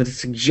like. It wasn't a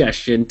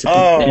suggestion to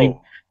put any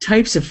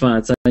types of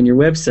fonts on your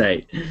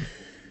website.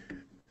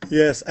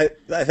 Yes, I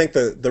think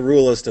the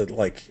rule is to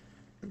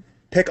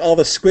pick all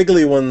the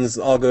squiggly ones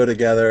all go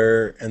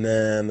together, and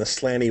then the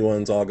slanty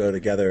ones all go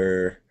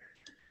together,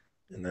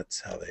 and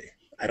that's how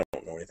I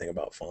don't know anything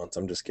about fonts.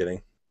 I'm just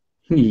kidding.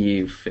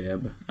 You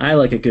fib. I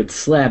like a good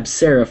slab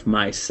serif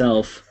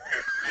myself.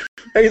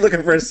 Are you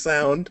looking for a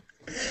sound?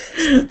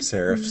 Slap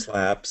serif,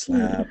 slap,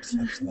 slap,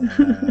 slap, slap,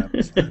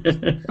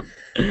 slap.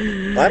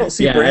 I don't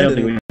see Brandon. I don't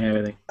think we have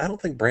anything. I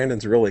don't think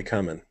Brandon's really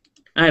coming.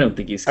 I don't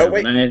think he's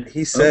coming. Oh, wait.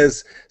 He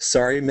says,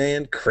 "Sorry,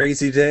 man,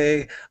 crazy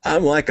day.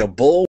 I'm like a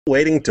bull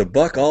waiting to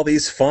buck all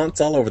these fonts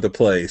all over the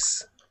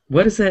place."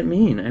 What does that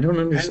mean? I don't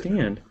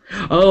understand.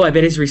 Oh, I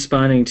bet he's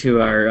responding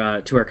to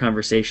our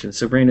conversation.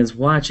 So Brandon's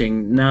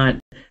watching, not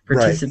Right.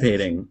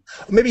 participating.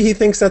 Maybe he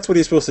thinks that's what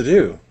he's supposed to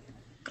do.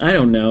 I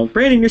don't know.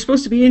 Brandon, you're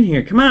supposed to be in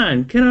here. Come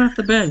on, get off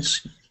the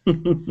bench.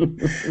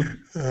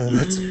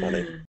 That's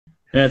funny.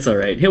 That's all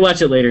right. He'll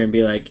watch it later and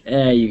be like,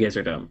 you guys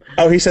are dumb.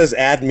 Oh, he says,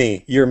 "Add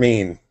me. You're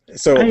mean."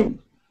 So,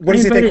 what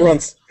does he think we're on?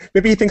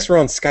 Maybe he thinks we're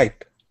on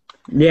Skype.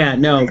 Yeah,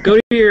 no. Go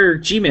to your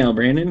Gmail,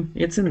 Brandon.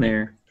 It's in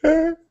there.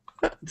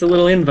 It's a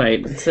little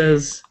invite. It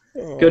says,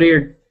 go to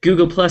your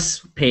Google Plus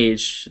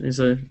page. There's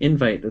an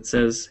invite that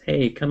says,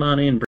 "Hey, come on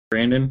in,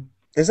 Brandon."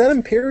 Is that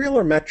Imperial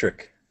or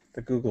metric?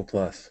 The Google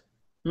Plus.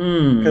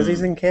 Because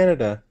he's in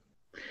Canada.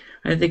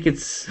 I think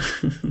it's.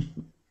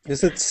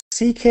 Is it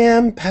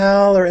CCAM,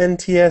 PAL, or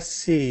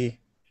NTSC?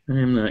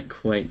 I'm not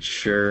quite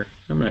sure.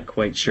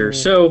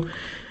 So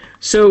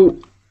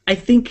I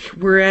think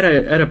we're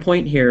at a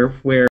point here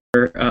where.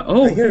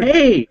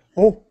 Hey!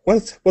 Oh,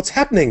 what's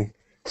happening?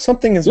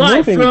 Something is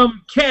Live moving.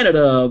 from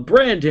Canada,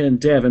 Brandon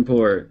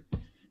Davenport.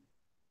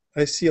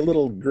 I see a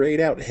little grayed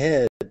out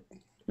head.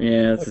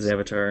 Yeah, that's his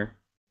avatar.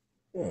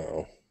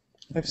 Oh,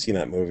 I've seen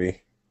that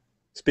movie.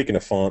 Speaking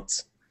of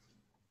fonts.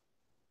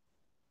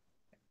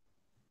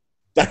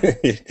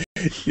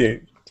 you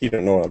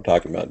don't know what I'm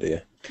talking about, do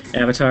you?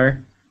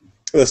 Avatar?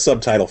 The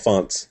subtitle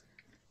fonts.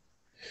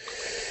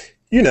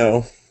 You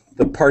know,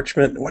 the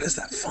parchment. What is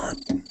that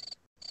font?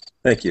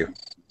 Thank you.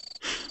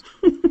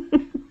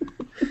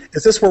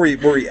 Is this where we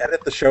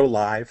edit the show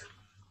live?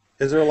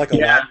 Is there like a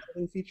live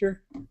editing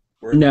feature?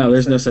 No,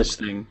 there's no such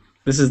thing.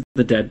 This is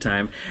the dead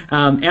time.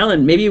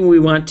 Alan, maybe we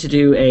want to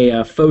do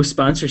a faux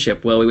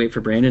sponsorship while we wait for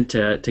Brandon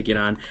to get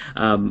on.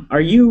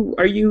 Are you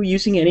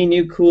using any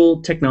new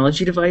cool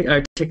technology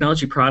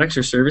products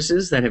or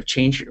services that have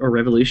changed or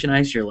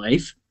revolutionized your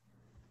life?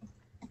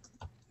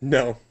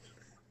 No.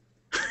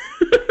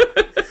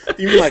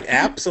 You mean like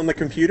apps on the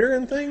computer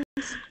and things?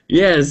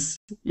 Yes.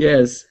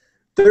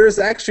 There's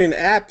actually an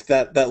app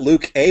that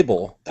Luke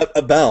Abel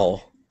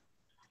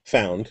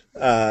found.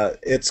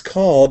 It's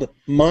called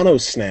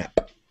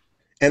MonoSnap.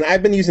 And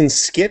I've been using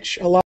Sketch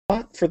a lot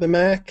for the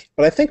Mac,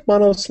 but I think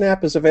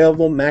MonoSnap is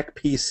available Mac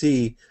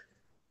PC.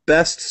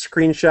 Best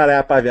screenshot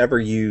app I've ever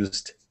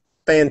used.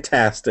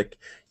 Fantastic.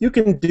 You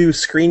can do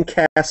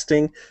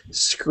screencasting,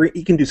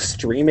 you can do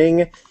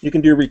streaming, you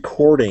can do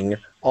recording,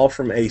 all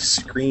from a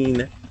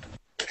screen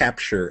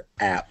capture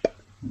app.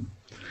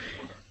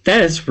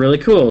 That is really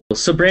cool.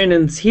 So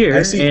Brandon's here,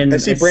 I see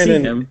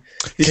Brandon.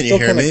 Can you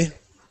hear me?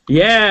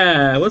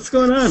 Yeah. What's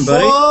going on,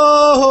 buddy?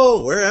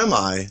 Whoa! Where am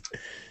I?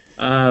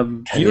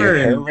 Can you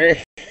hear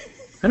me?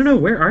 I don't know.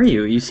 Where are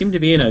you? You seem to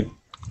be in a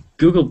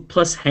Google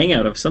Plus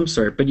Hangout of some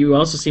sort, but you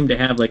also seem to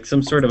have like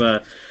some sort of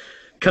a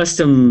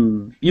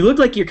custom. You look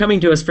like you're coming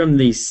to us from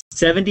the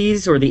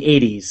 70s or the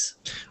 80s.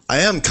 I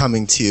am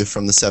coming to you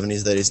from the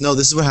 70s, 80s. No,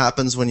 this is what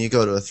happens when you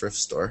go to a thrift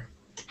store.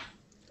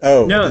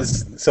 Oh, no.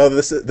 This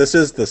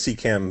is the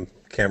CCAM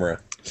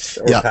camera,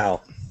 or Yeah.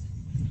 PAL.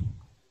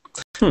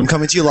 I'm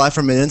coming to you live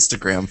from an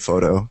Instagram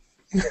photo.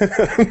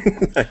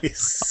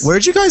 Nice.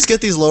 Where'd you guys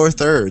get these lower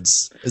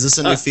thirds? Is this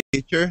a new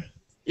feature?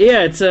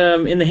 Yeah, it's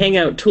in the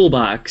Hangout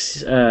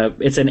toolbox.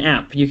 It's an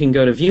app. You can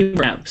go to View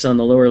Apps on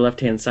the lower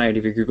left-hand side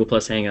of your Google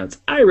Plus Hangouts.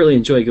 I really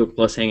enjoy Google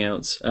Plus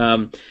Hangouts.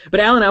 But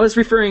Alan, I was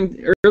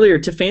referring earlier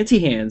to Fancy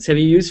Hands. Have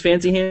you used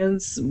Fancy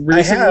Hands recently?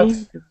 I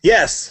have.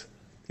 Yes,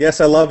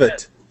 I love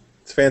it.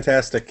 It's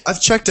fantastic.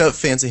 I've checked out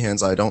Fancy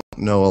Hands. I don't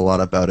know a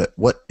lot about it.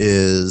 What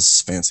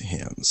is Fancy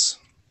Hands?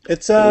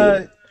 It's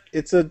an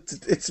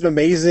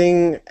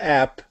amazing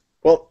app.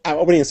 Well, I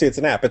wouldn't even say it's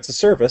an app. It's a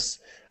service.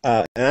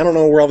 And I don't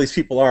know where all these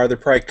people are. They're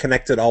probably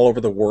connected all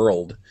over the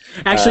world.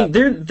 Actually,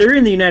 they're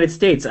in the United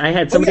States. I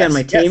had somebody on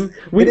my team.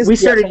 Yes. We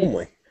started.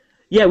 Only.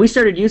 Yeah, we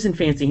started using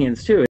Fancy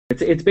Hands too.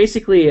 It's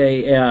basically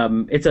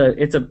it's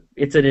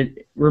a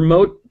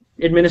remote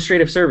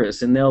administrative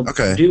service, and they'll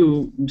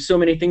do so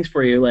many things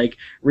for you, like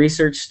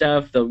research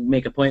stuff. They'll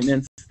make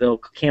appointments. They'll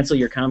cancel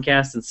your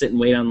Comcast and sit and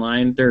wait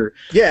online. Wait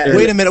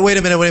a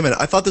minute.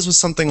 I thought this was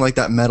something like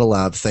that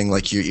MetaLab thing,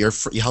 like your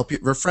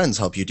friends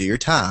help you do your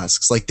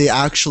tasks. Like they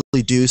actually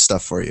do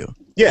stuff for you.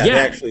 Yeah. They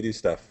actually do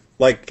stuff.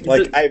 I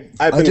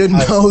didn't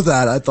know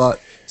that. I thought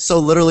so.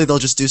 Literally, they'll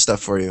just do stuff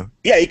for you.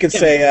 Yeah, you can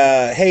say,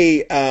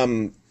 hey,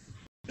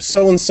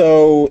 so and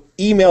so,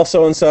 email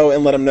so and so,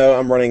 and let them know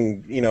I'm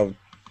running,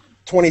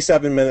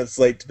 27 minutes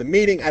late to the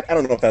meeting. I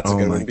don't know if that's a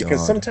good one,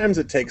 because sometimes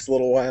it takes a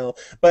little while.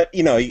 But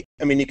you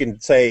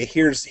can say,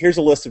 here's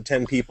a list of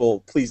 10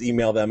 people. Please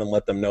email them and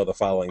let them know the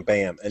following.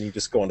 Bam, and you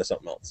just go on to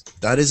something else.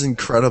 That is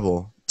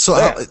incredible. So,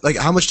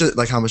 how much does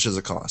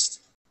it cost?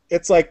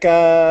 It's like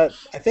I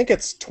think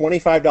it's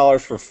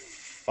 $25 for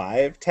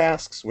 5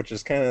 tasks, which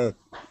is kind of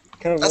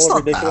that's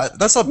not ridiculous. bad.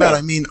 That's not bad.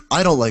 I mean,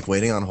 I don't like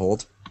waiting on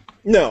hold.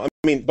 No,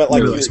 but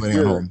like waiting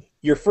on hold.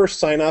 Your first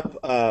sign up,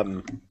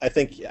 I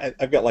think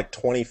I've got like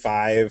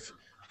 25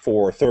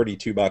 for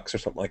 $32 or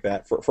something like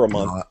that for a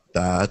month. Not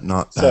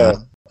bad.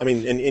 So I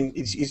mean, and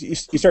you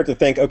start to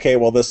think, okay,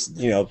 well this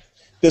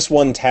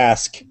one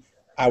task,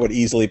 I would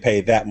easily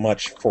pay that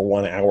much for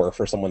 1 hour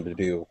for someone to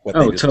do what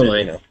they just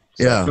totally. did.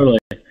 Yeah. Totally.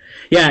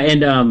 Yeah,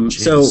 and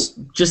so Jesus.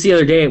 just the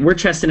other day, we're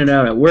testing it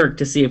out at work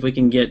to see if we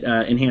can get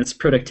enhanced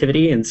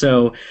productivity. And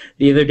so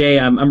the other day,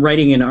 I'm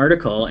writing an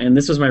article, and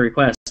this was my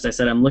request. I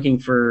said I'm looking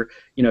for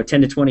 10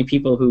 to 20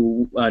 people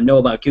who know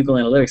about Google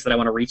Analytics that I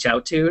want to reach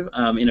out to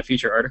in a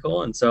future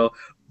article. And so,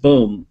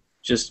 boom,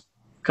 just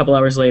a couple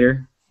hours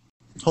later.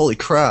 Holy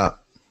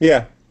crap.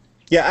 Yeah,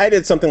 I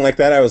did something like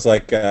that. I was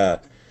like, I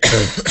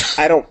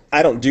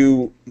don't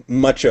do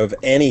much of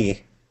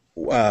any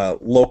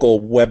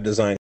local web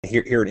design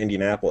here in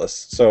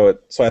Indianapolis. So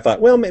I thought,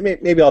 well,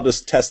 maybe I'll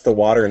just test the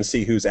water and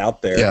see who's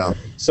out there. Yeah.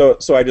 So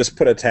I just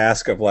put a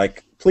task of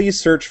like, please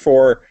search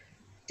for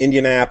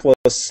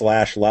Indianapolis /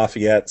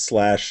 Lafayette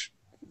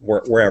 /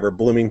 wherever,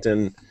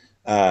 Bloomington,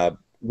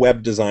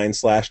 web design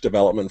 /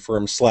 development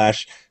firm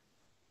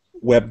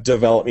 / web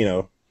develop,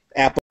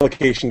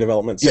 application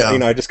development. So,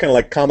 Yeah. I just kind of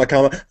like comma,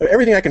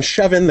 everything I can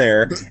shove in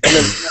there. And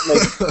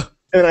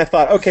then I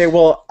thought, okay,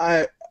 well,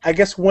 I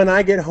guess when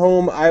I get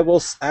home, I will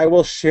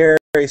share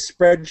a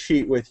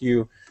spreadsheet with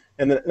you.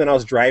 And then I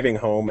was driving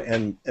home,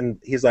 and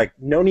he's like,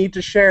 no need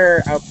to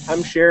share.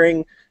 I'm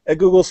sharing a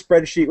Google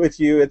spreadsheet with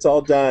you. It's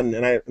all done.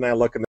 And I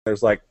look, and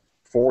there's like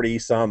 40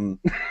 some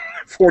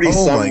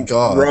my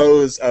God.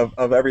 rows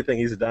of everything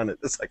he's done.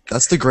 It's like,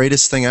 That's the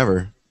greatest thing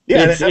ever.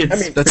 yeah. It's- I mean,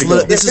 it's- This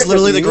if is it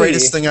literally was the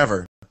greatest me- thing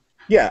ever.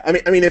 Yeah, I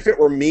mean, if it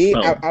were me,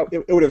 Well,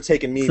 it would have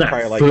taken me It's not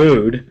probably like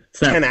food.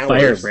 It's not 10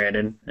 fire, hours.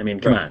 Brandon. I mean,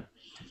 come on.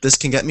 This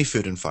can get me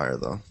food and fire,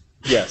 though.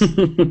 yes.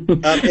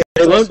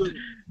 They won't.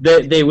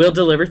 They will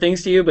deliver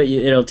things to you, but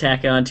it'll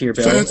tack on to your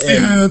bill. and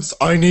hands.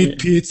 I need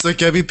pizza.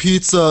 Give me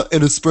pizza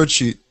in a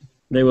spreadsheet.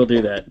 They will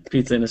do that.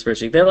 Pizza in a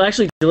spreadsheet. They'll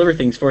actually deliver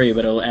things for you,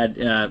 but it'll add.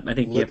 I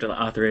think you have to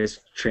authorize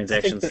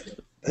transactions.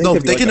 No,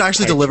 they can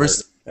actually deliver.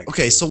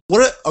 Okay, so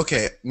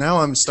okay, now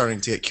I'm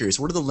starting to get curious.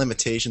 What are the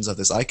limitations of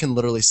this? I can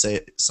literally say,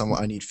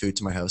 "Someone, I need food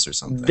to my house" or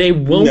something. They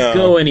won't No.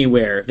 go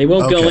anywhere. They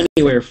won't go Okay.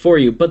 anywhere for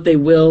you, but they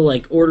will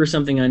like order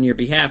something on your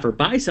behalf or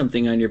buy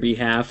something on your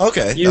behalf.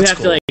 Okay, you that's have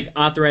cool. to like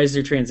authorize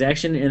their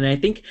transaction, and I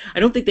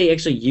don't think they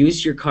actually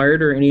use your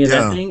card or any of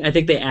Yeah. that thing. I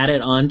think they add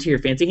it on to your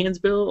Fancy Hands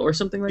bill or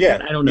something like Yeah,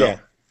 that. I don't know. Yeah,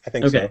 I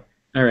think Okay. so.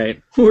 All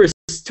right. We're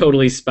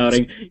totally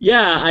spouting.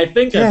 Yeah, I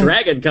think Yeah. a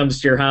dragon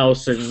comes to your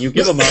house and you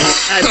give him a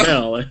high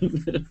bill.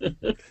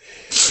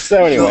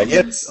 So anyway, No,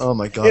 it's oh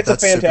my God, it's a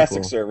that's super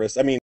fantastic cool. service.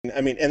 I mean,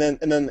 and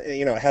then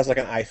it has like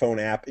an iPhone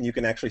app, and you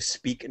can actually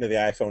speak into the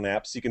iPhone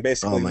app, so you can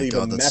basically Oh my leave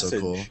God, a that's so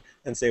message cool.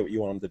 and say what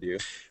you want them to do.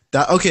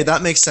 That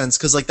makes sense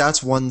because like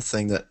that's one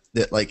thing that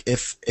like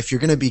if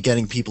you're gonna be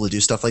getting people to do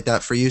stuff like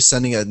that for you,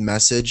 sending a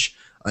message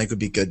I think would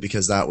be good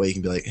because that way you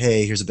can be like,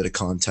 hey, here's a bit of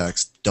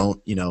context.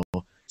 Don't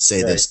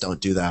say this,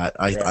 don't do that.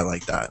 I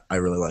like that. I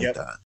really like Yep.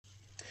 that.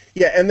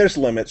 Yeah, and there's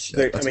limits.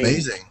 Yeah, that's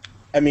amazing.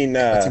 I mean,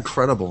 That's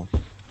incredible.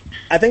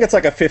 I think it's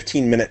like a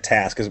 15-minute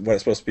task is what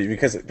it's supposed to be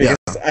because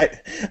I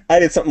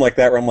did something like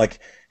that where I'm like,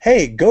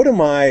 hey, go to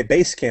my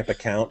Basecamp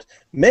account,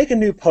 make a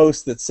new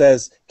post that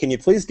says, can you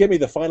please give me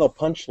the final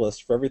punch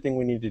list for everything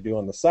we need to do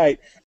on the site,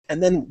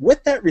 and then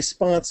with that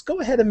response, go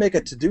ahead and make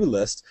a to-do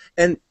list.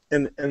 And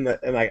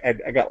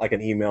I got like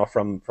an email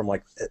from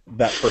like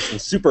that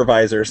person's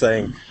supervisor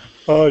saying,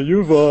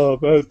 you've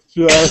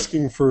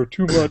asking for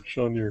too much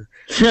on your.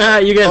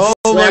 You get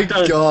Oh my slapped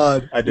on.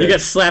 God. I did. You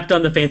get slapped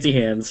on the fancy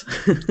hands.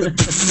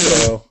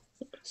 So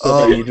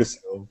Oh. then you just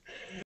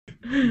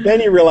then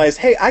you realize,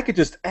 hey, I could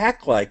just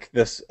act like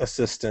this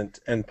assistant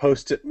and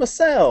post it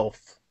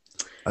myself.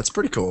 That's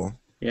pretty cool.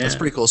 Yeah. That's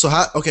pretty cool. So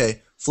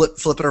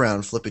flip it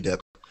around, flippy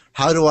dip.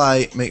 How do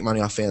I make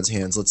money off fans'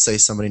 hands? Let's say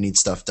somebody needs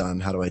stuff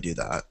done. How do I do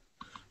that?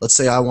 Let's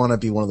say I want to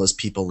be one of those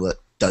people that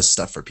does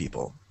stuff for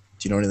people.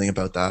 Do you know anything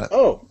about that?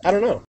 Oh, I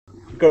don't know.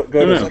 Go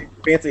to like,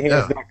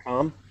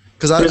 fancyhands.com.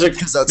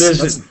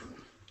 Because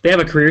They have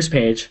a careers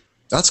page.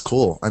 that's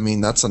cool. I mean,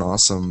 that's an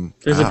awesome.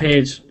 There's app. a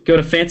page. Go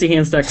to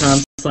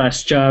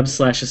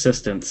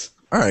fancyhands.com/jobs/assistants.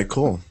 All right,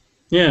 cool.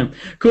 Yeah,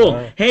 cool.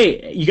 Wow.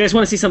 Hey, you guys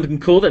want to see something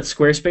cool that's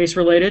Squarespace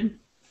related?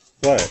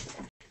 What?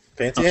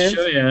 Fancy I'll Hands?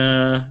 show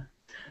ya.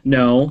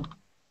 No.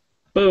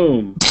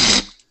 Boom.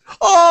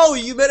 Oh,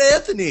 you met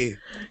Anthony,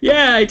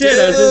 Yeah, I did.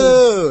 I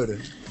was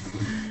dude.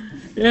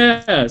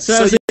 yeah. So I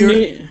So was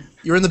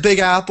you're in the Big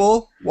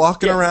Apple,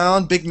 walking Yeah.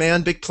 around, big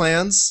man, big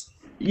plans.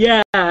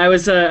 yeah, I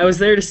was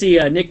there to see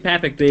Nick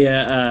Papik,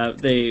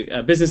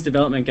 the business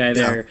development guy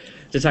there,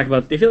 to talk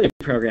about the affiliate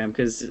program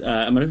because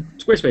I'm a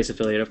Squarespace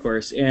affiliate, of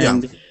course,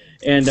 and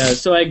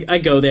so I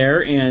go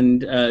there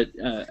and I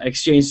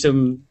exchange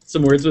some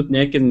words with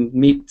Nick and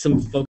meet some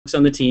folks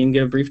on the team,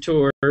 give a brief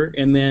tour,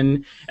 and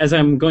then as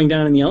I'm going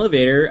down in the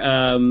elevator,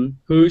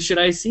 who should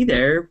I see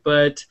there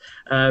but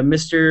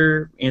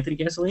Mr. Anthony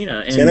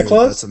Gasolina? And, Santa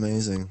Claus? That's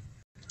amazing.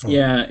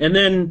 Yeah, and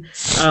then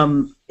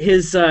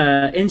his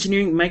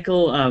engineering,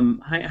 Michael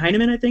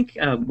Heineman, I think,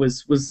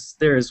 was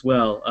there as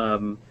well.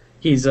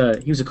 He was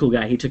a cool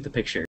guy. He took the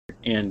picture,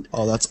 and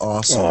Oh, that's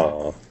awesome.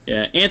 Oh,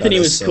 yeah, Anthony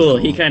is was so cool. cool.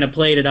 He kind of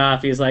played it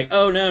off. He was like,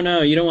 "Oh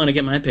no, you don't want to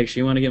get my picture.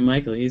 You want to get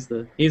Michael. He's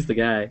the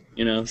guy,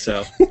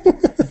 So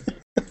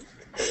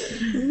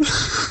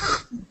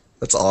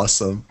That's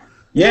awesome.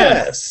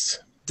 yeah, yes.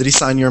 Did he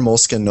sign your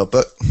moleskin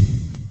notebook?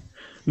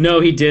 No,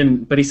 he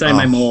didn't, but he signed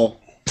my mole.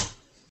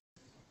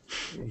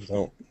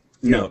 Don't.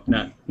 No,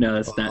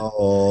 that's not.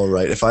 All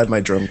right. If I had my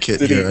drum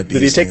kit here, I'd be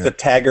Did he using take the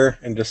tagger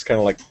and just kind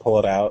of like pull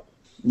it out?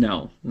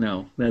 No,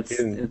 that's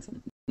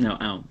no.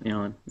 Ow,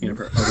 Alan, you're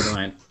over the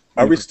line.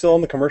 Are we still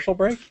on the commercial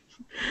break?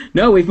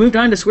 No, we've moved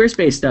on to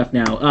Squarespace stuff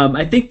now.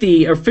 I think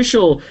the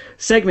official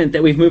segment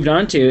that we've moved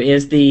on to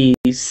is the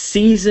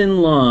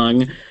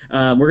season-long.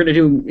 We're going to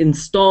do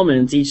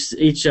installments each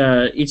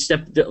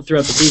step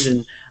throughout the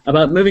season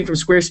about moving from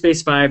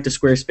Squarespace 5 to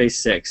Squarespace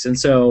 6. And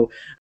so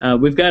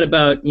we've got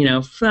about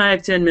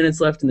 5-10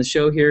 minutes left in the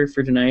show here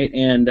for tonight,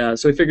 and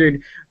so we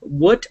figured,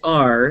 what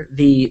are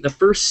the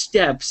first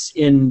steps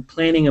in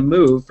planning a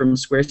move from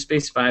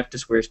Squarespace 5 to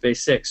Squarespace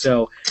 6?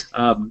 So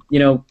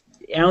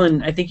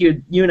Alan, I think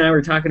you and I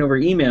were talking over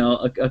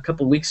email a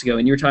couple weeks ago,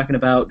 and you were talking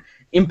about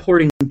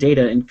importing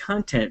data, and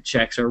content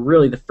checks are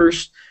really the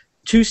first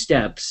two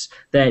steps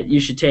that you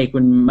should take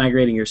when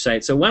migrating your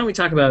site. So why don't we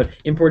talk about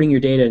importing your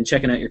data and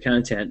checking out your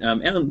content?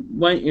 Alan,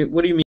 what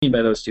do you mean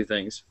by those two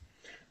things?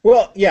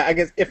 Well, yeah, I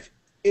guess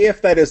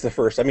if that is the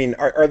first, I mean,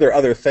 are there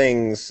other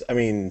things? I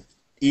mean,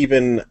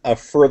 even a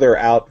further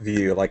out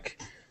view,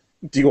 like,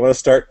 do you want to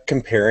start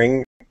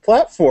comparing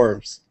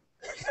platforms?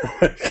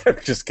 I'm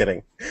just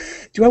kidding.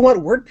 Do I want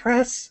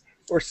WordPress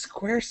or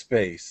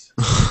Squarespace?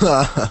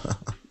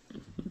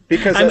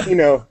 Because we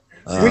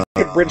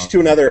could bridge to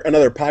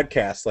another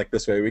podcast like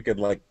this way. We could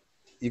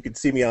you could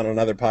see me on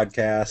another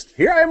podcast.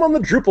 Here I am on the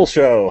Drupal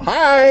show.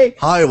 Hi.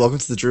 Hi, welcome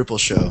to the Drupal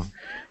show.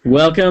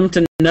 Welcome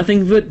to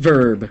Nothing But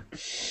Verb.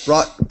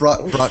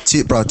 Brought to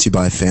you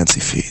by Fancy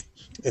Feet.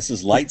 This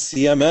is Light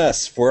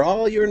CMS for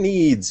all your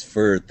needs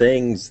for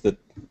things that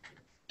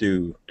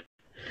do.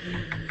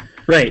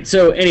 Right.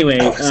 So anyway,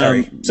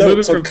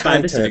 moving from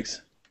 5 to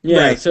 6. Yeah.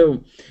 Right.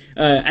 So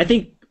I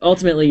think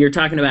ultimately you're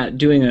talking about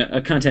doing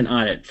a content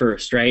audit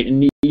first, right?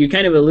 And you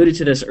kind of alluded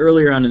to this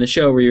earlier on in the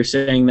show where you're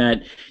saying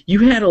that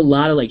you had a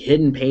lot of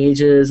hidden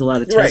pages, a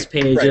lot of test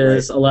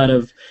pages, a lot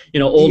of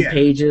old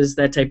pages,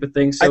 that type of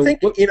thing. So I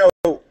think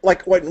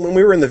when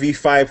we were in the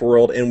V5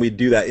 world and we'd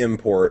do that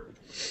import,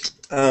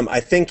 I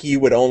think you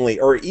would only,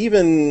 or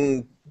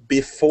even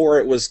before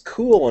it was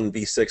cool on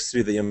V6 to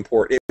do the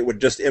import, it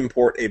would just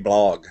import a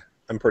blog.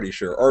 I'm pretty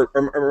sure,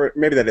 or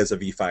maybe that is a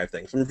V5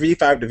 thing. From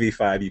V5 to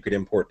V5, you could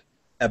import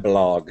a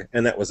blog,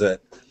 and that was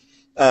it.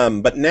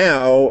 But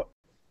now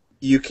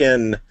you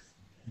can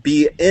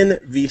be in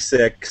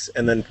V6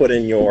 and then put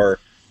in your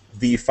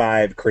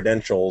V5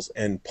 credentials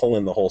and pull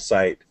in the whole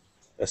site.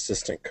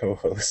 Assistant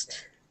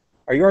co-host.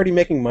 Are you already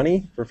making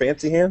money for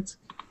Fancy Hands?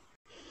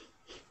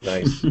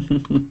 Nice.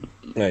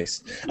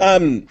 Nice.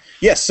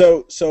 Yes,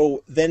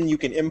 so then you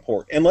can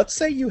import. And let's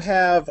say you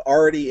have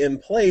already in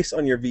place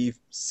on your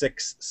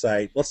V6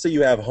 site, let's say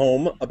you have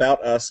home,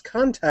 about us,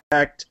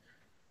 contact.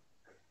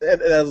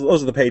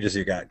 Those are the pages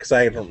you got, because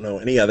I don't know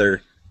any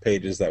other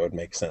pages that would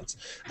make sense.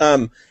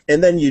 And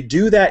then you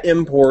do that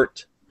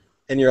import,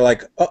 and you're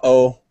like,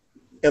 uh-oh,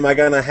 am I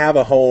going to have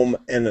a home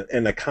and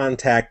a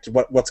contact?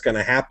 What's going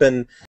to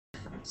happen?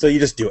 So you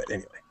just do it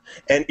anyway.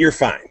 And you're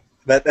fine.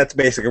 That's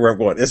basically where I'm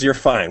going, is you're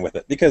fine with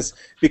it.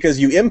 Because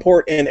you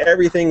import and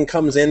everything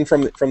comes in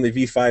from the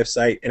V5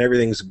 site and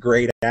everything's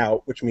grayed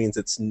out, which means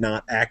it's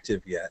not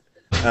active yet.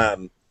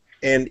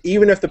 And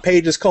even if the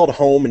page is called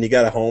home and you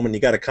got a home and you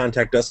got to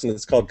contact us and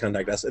it's called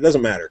contact us, it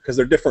doesn't matter because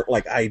they're different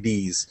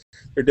IDs.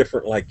 They're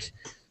different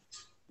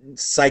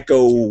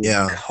psycho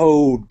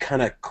code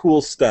kind of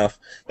cool stuff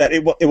that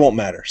it won't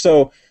matter.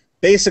 So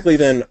basically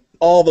then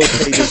all those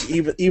pages,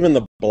 even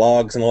the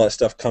blogs and all that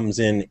stuff comes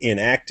in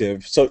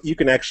inactive, so you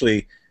can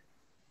actually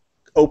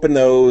open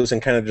those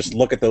and kind of just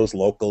look at those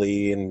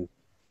locally and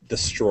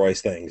destroy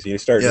things. You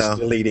start just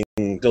deleting,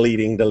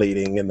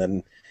 and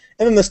then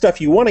the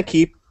stuff you want to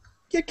keep,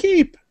 you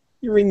keep.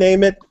 You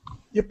rename it,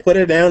 you put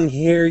it down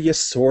here, you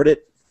sort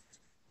it,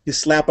 you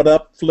slap it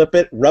up, flip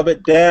it, rub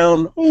it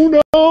down.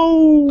 Oh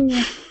no!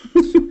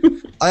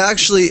 I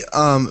actually,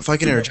 if I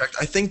can interject,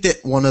 I think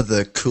that one of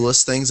the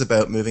coolest things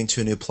about moving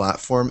to a new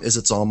platform is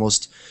it's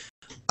almost,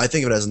 I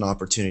think of it as an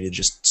opportunity to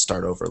just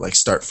start over,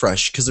 start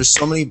fresh. Because there's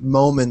so many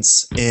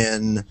moments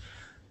in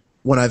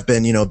when I've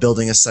been,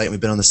 building a site and we've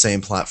been on the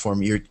same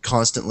platform, you're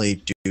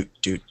constantly just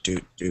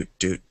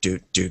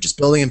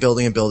building and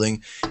building and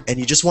building, and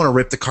you just want to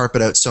rip the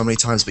carpet out so many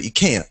times, but you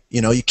can't.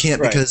 You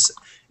can't because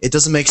it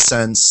doesn't make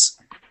sense.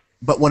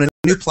 But when a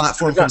new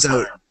platform comes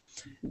out,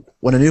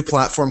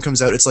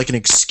 it's like an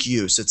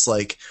excuse. It's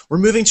like, we're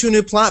moving to a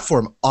new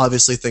platform.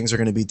 Obviously, things are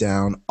going to be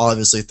down.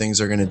 Obviously, things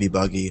are going to be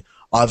buggy.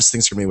 Obviously,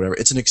 things are going to be whatever.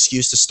 It's an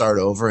excuse to start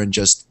over and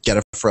just get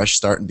a fresh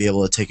start and be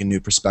able to take a new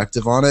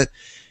perspective on it.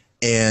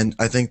 And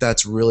I think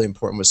that's really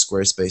important with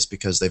Squarespace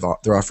because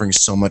they're offering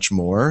so much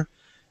more.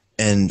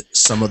 And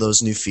some of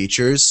those new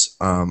features,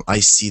 I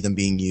see them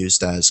being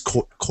used as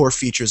core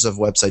features of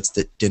websites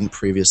that didn't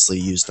previously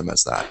use them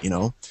as that.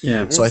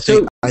 Yeah. So I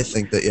think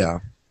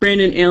that.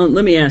 Brandon, Alan,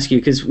 let me ask you,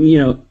 because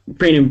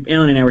Brandon,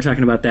 Alan, and I were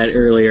talking about that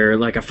earlier.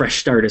 Like a fresh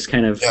start is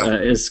kind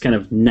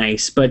of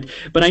nice, but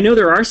I know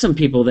there are some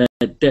people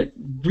that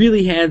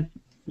really had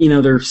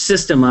their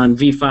system on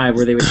V5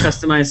 where they would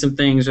customize some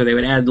things, or they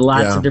would add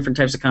lots of different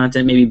types of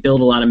content, maybe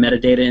build a lot of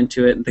metadata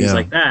into it and things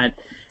like that.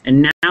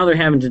 And now they're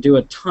having to do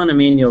a ton of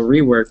manual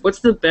rework. What's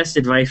the best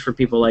advice for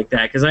people like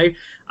that? Because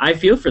I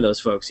feel for those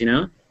folks,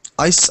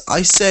 I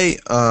say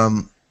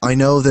I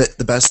know that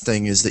the best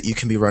thing is that you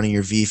can be running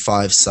your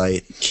V5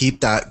 site, keep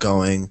that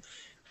going,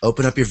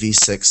 open up your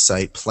V6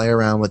 site, play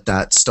around with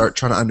that, start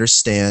trying to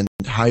understand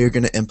how you're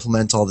going to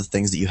implement all the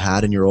things that you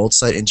had in your old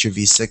site into your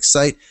V6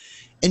 site.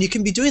 And you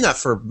can be doing that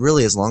for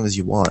really as long as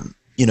you want,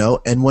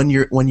 and when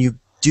you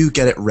do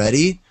get it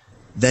ready,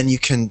 then you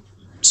can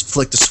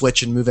flick the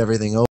switch and move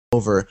everything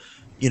over,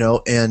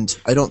 and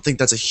I don't think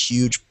that's a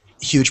huge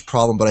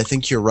problem, but I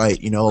think you're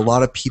right. A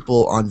lot of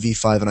people on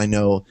V5, and I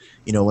know,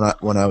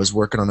 when I was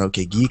working on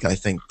OK Geek, I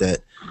think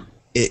that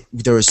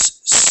there was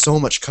so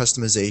much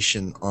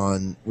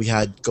customization we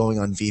had going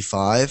on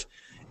V5,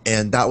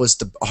 and that was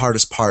the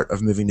hardest part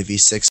of moving to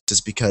V6,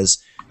 is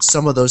because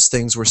some of those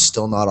things were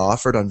still not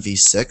offered on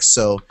V6,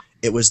 so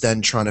it was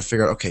then trying to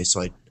figure out, okay,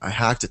 so I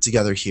hacked it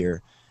together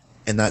here,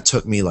 and that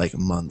took me like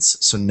months,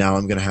 so now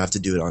I'm going to have to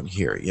do it on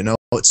here,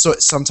 So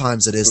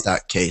sometimes it is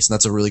that case, and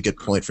that's a really good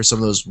point for some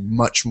of those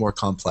much more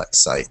complex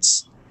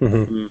sites.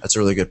 Mm-hmm. That's a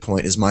really good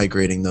point, is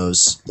migrating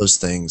those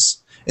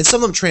things. And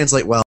some of them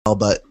translate well,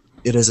 but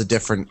it is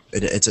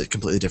it's a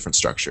completely different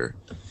structure.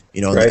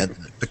 Right. And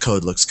the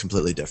code looks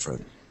completely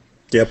different.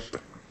 Yep.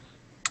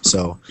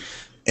 So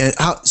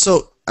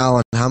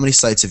Alan, how many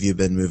sites have you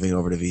been moving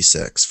over to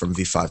V6 from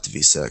V5 to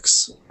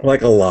V6?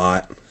 Like a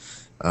lot.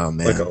 Oh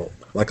man.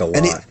 Like a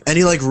lot.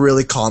 Any like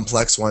really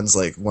complex ones,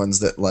 like ones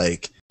that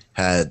like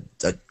had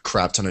a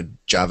crap ton of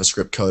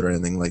JavaScript code or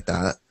anything like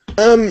that?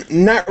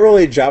 Not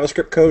really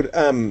JavaScript code.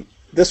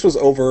 This was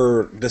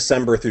over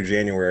December through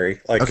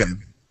January. Like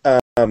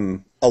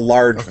a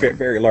large,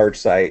 very large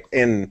site,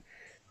 and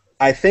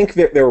I think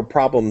that there were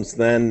problems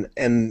then,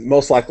 and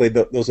most likely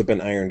those have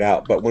been ironed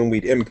out. But when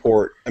we'd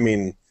import,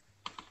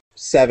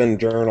 7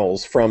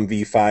 journals from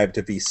V5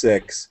 to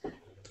V6,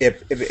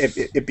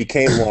 it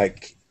became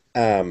like,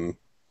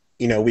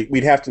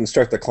 we'd have to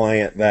instruct the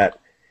client that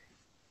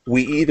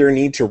we either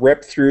need to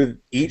rip through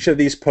each of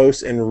these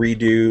posts and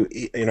redo,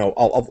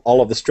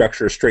 all of the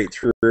structure straight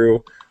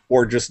through,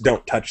 or just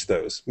don't touch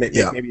those.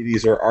 Maybe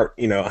these are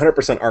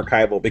 100%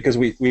 archival, because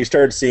we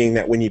started seeing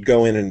that when you'd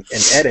go in and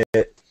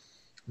edit,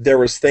 there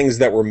was things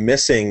that were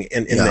missing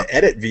in the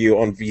edit view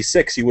on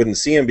V6. You wouldn't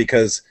see them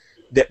because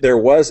there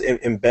was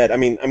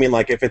embed.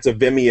 Like if it's a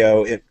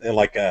Vimeo in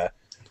like a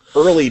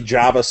early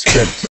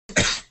JavaScript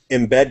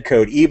embed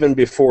code, even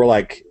before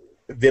like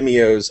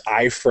Vimeo's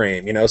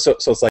iframe, so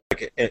it's like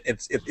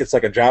it's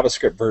like a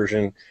JavaScript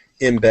version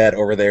embed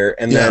over there,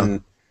 and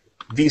then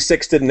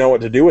V6 didn't know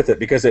what to do with it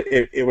because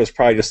it was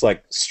probably just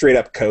like straight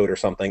up code or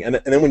something, and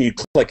then when you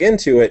click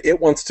into it, it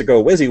wants to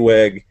go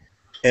WYSIWYG,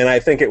 and I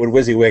think it would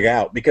WYSIWYG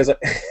out because that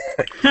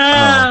was good.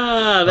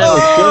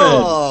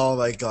 Oh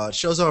my God!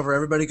 Show's over.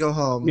 Everybody go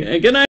home. Yeah,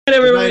 good night,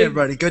 everybody. Good night,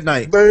 everybody. Good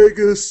night.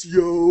 Vegas,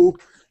 yo.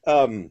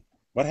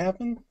 What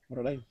happened?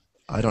 What did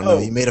I don't know.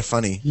 You made it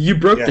funny. You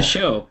broke the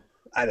show.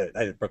 I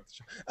did broke the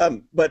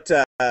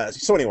show.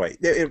 So anyway,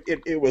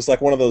 it was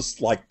like one of those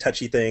like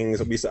touchy things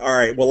that we said, all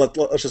right, well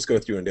let's just go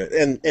through and do it.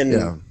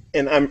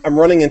 And I'm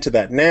running into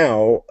that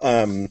now.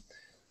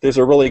 There's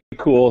a really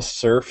cool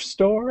surf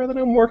store that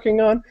I'm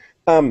working on.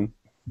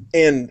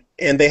 And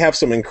they have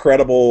some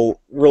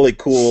incredible, really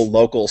cool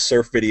local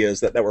surf videos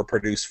that were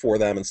produced for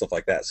them and stuff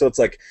like that. So it's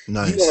like,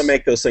 nice. You want to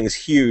make those things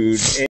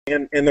huge,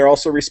 and they're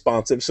also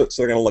responsive, so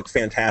they're going to look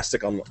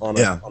fantastic on a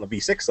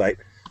V6 site.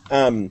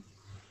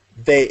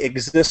 They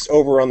exist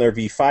over on their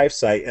V5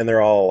 site, and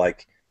they're all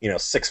like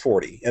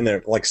 640, and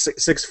they're like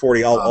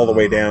 640 all the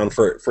way down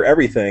for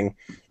everything.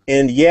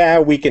 And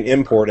we can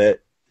import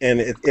it, and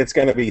it's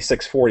going to be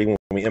 640 when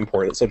we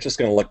import it, so it's just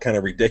going to look kind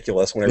of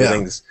ridiculous when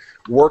everything's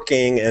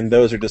working, and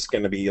those are just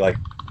going to be like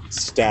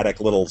static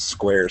little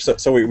squares.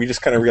 So we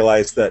just kind of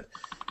realized that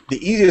the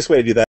easiest way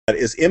to do that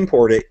is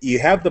import it. You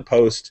have the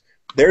post,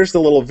 there's the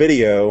little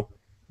video,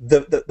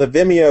 the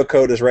Vimeo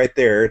code is right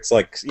there. It's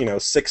like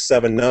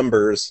 6-7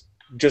 numbers.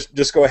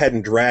 Just go ahead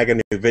and drag a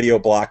new video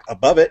block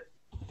above it,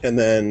 and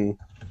then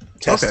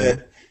test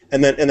it,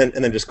 and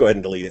then just go ahead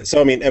and delete it.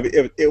 So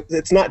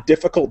it's not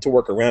difficult to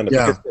work around it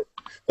because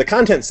the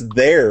content's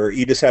there.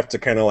 You just have to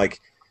kind of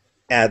like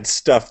add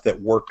stuff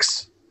that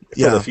works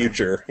for the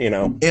future,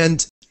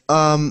 And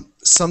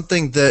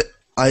something that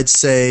I'd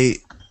say,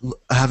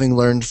 having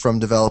learned from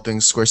developing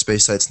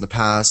Squarespace sites in the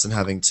past and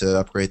having to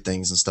upgrade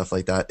things and stuff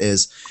like that,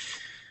 is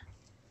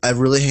a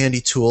really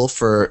handy tool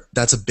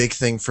that's a big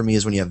thing for me,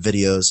 is when you have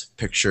videos,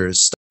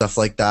 pictures, stuff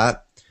like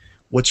that.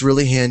 What's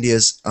really handy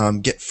is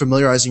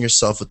familiarizing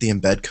yourself with the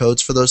embed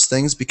codes for those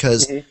things,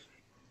 because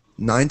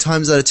 9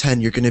 times out of 10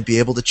 you're going to be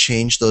able to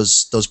change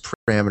those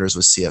parameters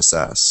with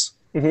CSS.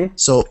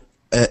 So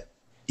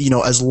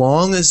as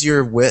long as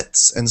your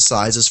widths and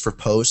sizes for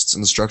posts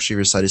and the structure of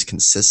your site is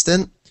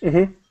consistent,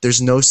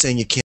 there's no saying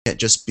you can't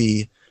just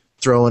be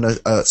throw in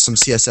some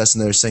CSS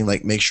in there saying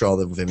like make sure all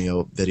the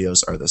Vimeo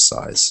videos are this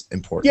size.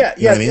 Important. Yeah,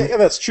 You know what I mean? yeah,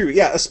 that's true.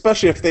 Yeah,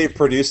 especially if they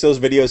produce those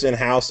videos in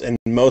house, and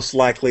most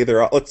likely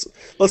they're all,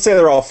 let's say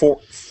they're all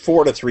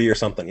 4:3 or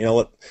something. You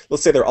know,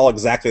 let's say they're all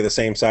exactly the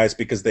same size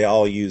because they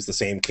all use the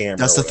same camera.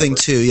 That's the thing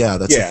too. Yeah,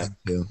 that's the thing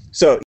too.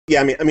 So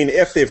yeah, I mean,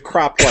 if they've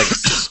cropped like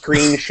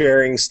screen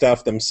sharing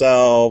stuff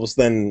themselves,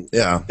 then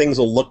things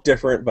will look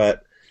different.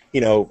 But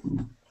you know,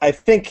 I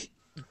think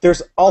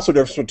there's also a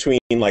difference between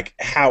like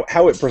how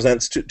it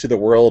presents to the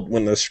world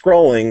when they're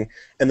scrolling,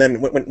 and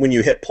then when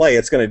you hit play,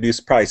 it's going to do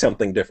probably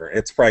something different.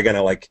 It's probably going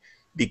to like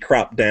be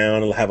cropped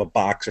down. It'll have a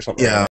box or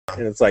something. Yeah, like that.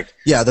 And it's like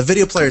the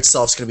video player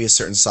itself is going to be a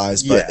certain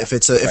size, but if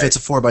it's a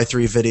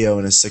 4:3 video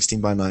and a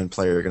 16:9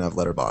 player, you're going to have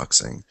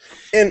letterboxing.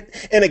 And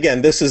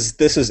again, this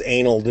is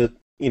anal,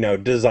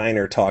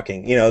 designer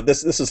talking. You know,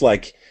 this is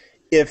like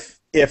if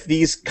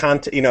these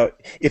content,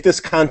 if this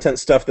content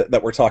stuff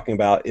that we're talking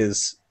about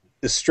is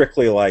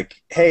strictly like,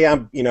 hey,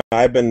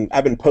 I've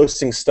been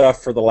posting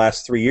stuff for the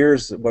last 3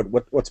 years.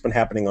 What's been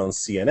happening on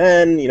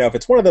CNN? You know, if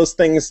it's one of those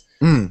things,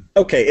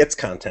 okay, it's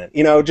content.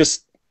 You know,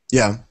 just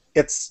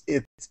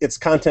it's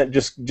content.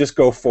 Just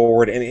go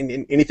forward,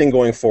 and anything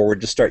going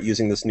forward, just start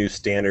using this new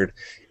standard.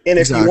 And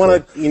if you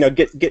want to,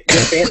 get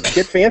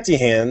fancy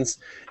hands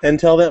and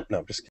tell them, no,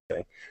 I'm just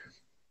kidding.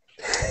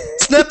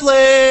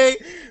 Snipply.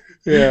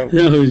 Yeah.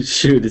 Oh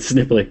shoot, it's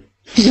Snipply.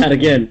 Not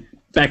again.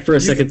 Back for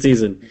a second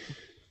season.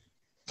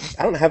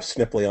 I don't have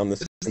Snipply on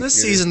this. Isn't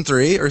this season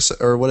 3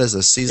 or what is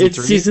this? Season 3?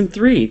 It's season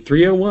 3,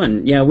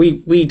 301. Yeah,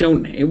 we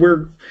don't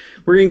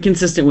we're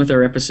inconsistent with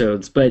our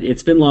episodes, but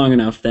it's been long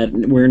enough that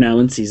we're now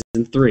in season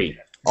 3.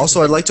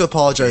 Also, I'd like to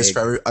apologize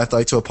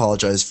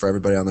for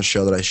everybody on the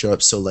show that I showed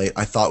up so late.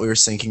 I thought we were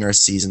syncing our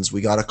seasons. We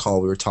got a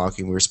call. We were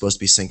talking. We were supposed to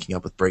be syncing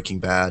up with Breaking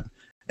Bad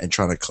and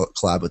trying to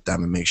collab with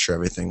them and make sure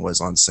everything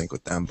was on sync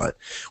with them. But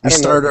we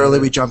started early.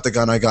 We jumped the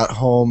gun. I got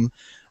home.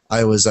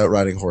 I was out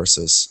riding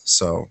horses.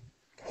 So.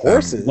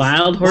 Horses?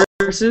 Wild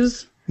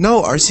horses?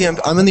 No, RCMP.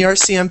 I'm in the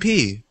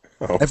RCMP.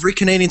 Oh. Every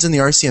Canadian's in the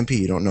RCMP.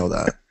 You don't know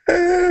that.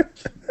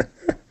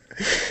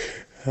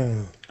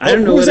 I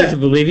don't know whether to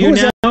believe you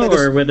now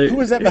or whether... Who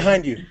was that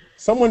behind you?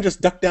 Someone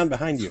just ducked down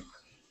behind you.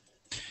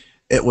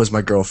 It was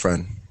my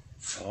girlfriend.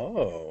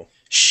 Oh.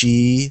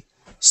 She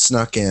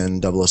snuck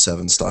in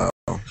 007 style.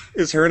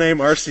 Is her name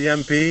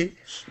RCMP?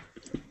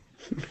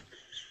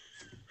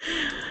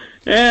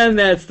 And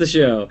that's the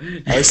show.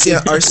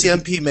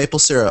 RCMP maple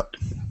syrup.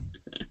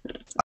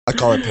 I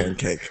call it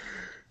pancake.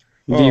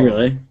 Do you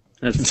really?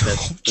 That's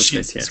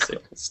fantastic.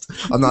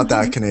 I'm not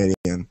that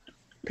Canadian.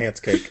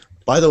 Pants cake.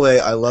 By the way,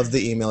 I love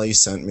the email you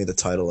sent me, the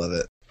title of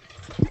it.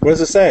 What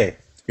does it say?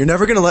 You're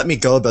never going to let me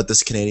go about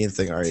this Canadian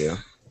thing, are you?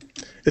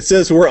 It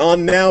says we're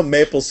on now,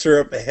 maple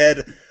syrup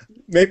head,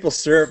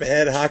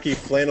 hockey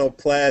flannel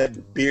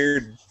plaid,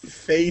 beard,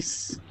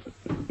 face.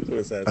 What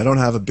is that? I don't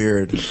have a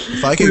beard.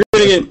 If I could...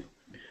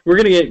 We're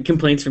gonna get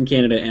complaints from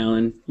Canada,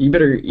 Alan.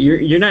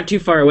 You're not too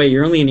far away.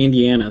 You're only in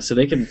Indiana, so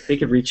they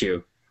could reach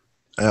you.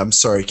 I'm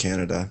sorry,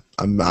 Canada.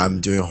 I'm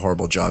doing a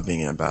horrible job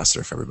being an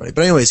ambassador for everybody.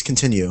 But anyways,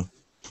 continue.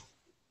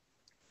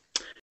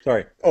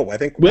 Sorry. Oh, I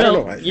think.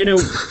 Well,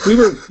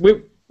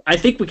 I I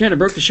think we kind of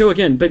broke the show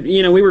again, but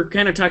we were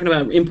kind of talking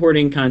about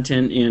importing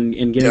content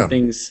and getting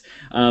things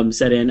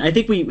set in. I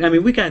think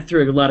we got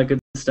through a lot of good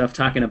stuff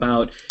talking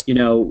about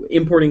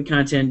importing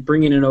content,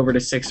 bringing it over to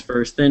 6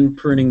 first, then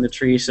pruning the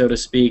tree, so to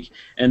speak,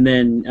 and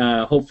then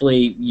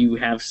hopefully you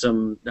have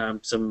some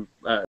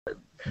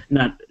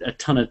not a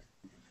ton of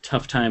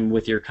tough time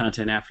with your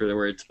content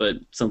afterwards, but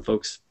some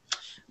folks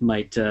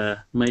might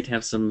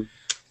have some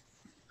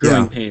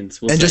growing pains.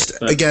 And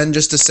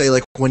just to say,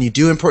 like, when you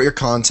do import your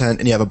content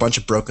and you have a bunch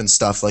of broken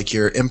stuff, like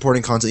you're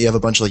importing content, you have a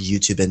bunch of like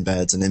YouTube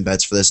embeds and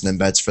embeds for this and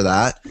embeds for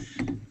that.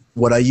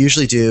 What I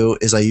usually do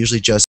is I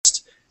usually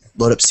just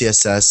load up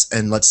CSS,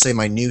 and let's say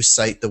my new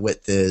site, the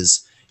width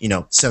is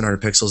 700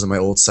 pixels, and my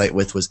old site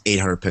width was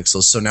 800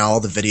 pixels. So now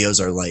all the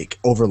videos are like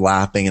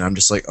overlapping, and I'm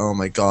just like, oh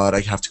my god, I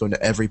have to go into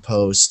every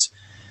post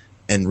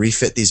and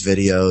refit these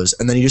videos,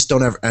 and then you just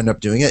don't ever end up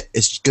doing it.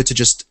 It's good to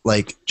just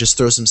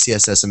throw some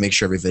CSS and make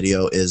sure every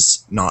video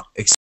is not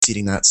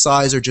exceeding that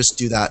size, or just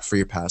do that for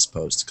your past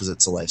post, because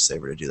it's a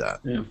lifesaver to do that.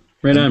 Yeah,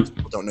 right on.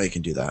 People don't know you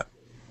can do that.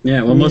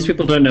 Yeah, well, most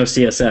people don't know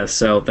CSS,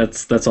 so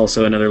that's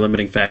also another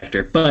limiting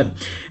factor. But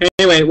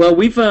anyway, well,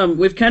 we've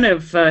kind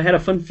of had a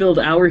fun-filled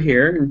hour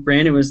here, and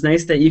Brandon, it was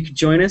nice that you could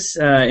join us,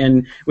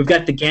 and we've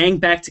got the gang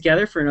back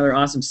together for another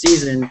awesome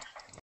season.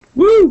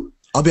 Woo!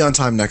 I'll be on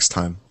time next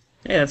time.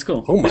 Hey, that's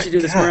cool. Oh my we should do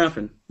this more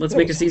often. Let's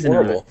make a season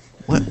out of it.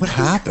 What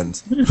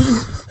happened?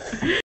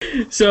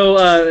 So,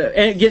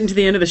 and getting to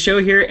the end of the show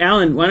here,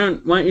 Alan, why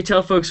don't you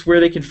tell folks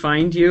where they can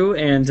find you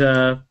and?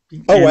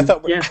 I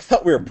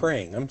thought we were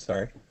praying. I'm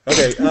sorry.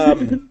 Okay.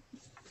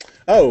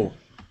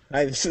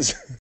 This is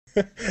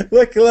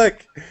look.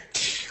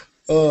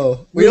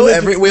 Oh, we owe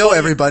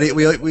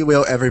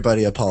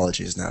everybody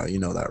apologies now. You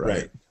know that,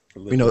 right?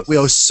 We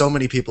owe so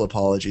many people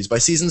apologies. By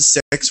season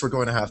 6, we're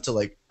going to have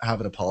have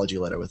an apology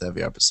letter with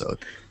every episode.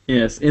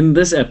 Yes, in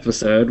this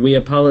episode, we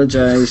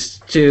apologize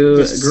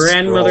to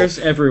grandmothers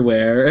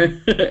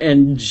everywhere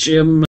and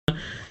Jim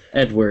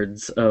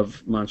Edwards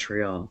of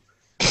Montreal.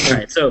 All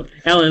right, so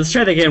Alan, let's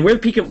try that again. Where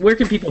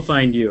can people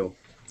find you?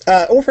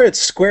 Over at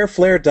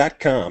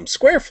squareflare.com.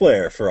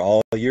 Squareflare for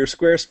all your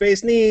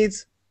Squarespace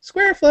needs.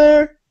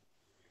 Squareflare.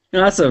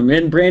 Awesome.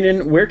 And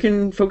Brandon, where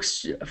can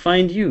folks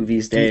find you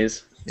these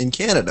days? In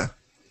Canada.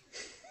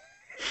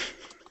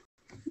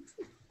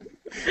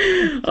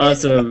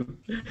 Awesome.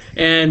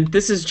 And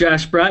this is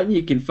Josh Braaten.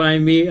 You can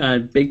find me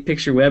on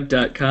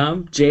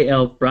bigpictureweb.com,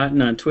 JL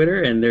Braaten on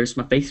Twitter, and there's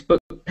my Facebook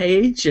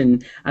page.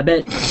 And I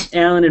bet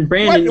Alan and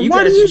Brandon, you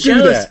got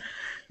jealous.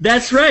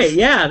 That's right.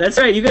 Yeah, that's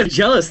right. You got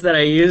jealous that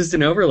I used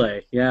an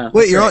overlay. Yeah.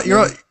 Wait, you're on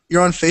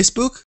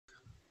Facebook?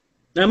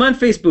 I'm on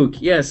Facebook.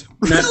 Yes.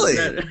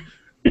 Really?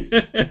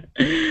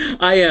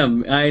 I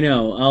am. I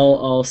know.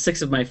 All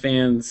 6 of my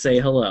fans say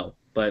hello.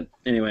 But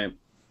anyway,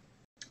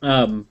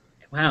 wow.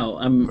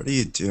 What are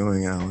you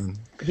doing, Alan?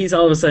 He's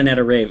all of a sudden at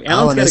a rave.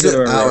 Alan,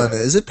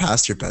 is it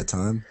past your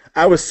bedtime?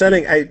 I was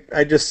sending.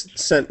 I just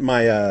sent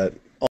my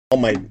all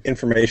my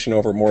information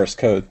over Morse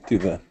code to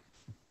the.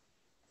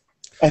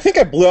 I think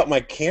I blew out my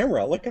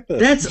camera. Look at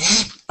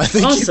this.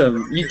 That's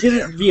awesome. You did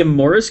it via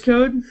Morse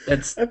code. I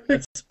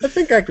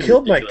think I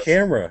killed my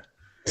camera.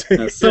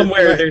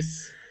 Somewhere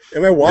there's.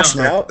 Am I washed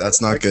out?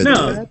 That's not good.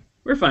 No,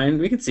 we're fine.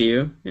 We can see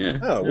you. Yeah.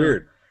 Oh,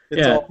 weird.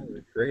 It's all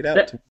grayed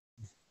out.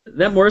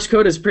 That Morse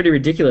code is pretty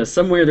ridiculous.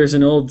 Somewhere there's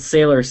an old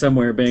sailor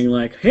somewhere being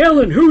like,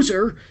 Helen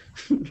Hooser!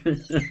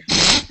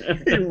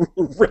 You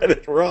read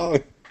it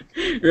wrong.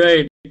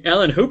 Right.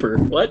 Alan Hooper.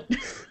 What?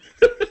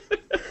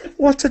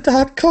 What's a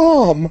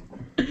 .com?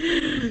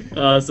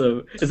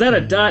 Awesome. Is that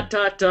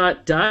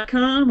a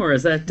 .com or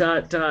is that .?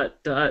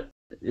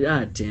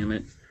 God damn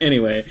it.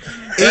 Anyway.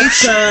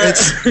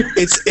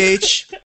 It's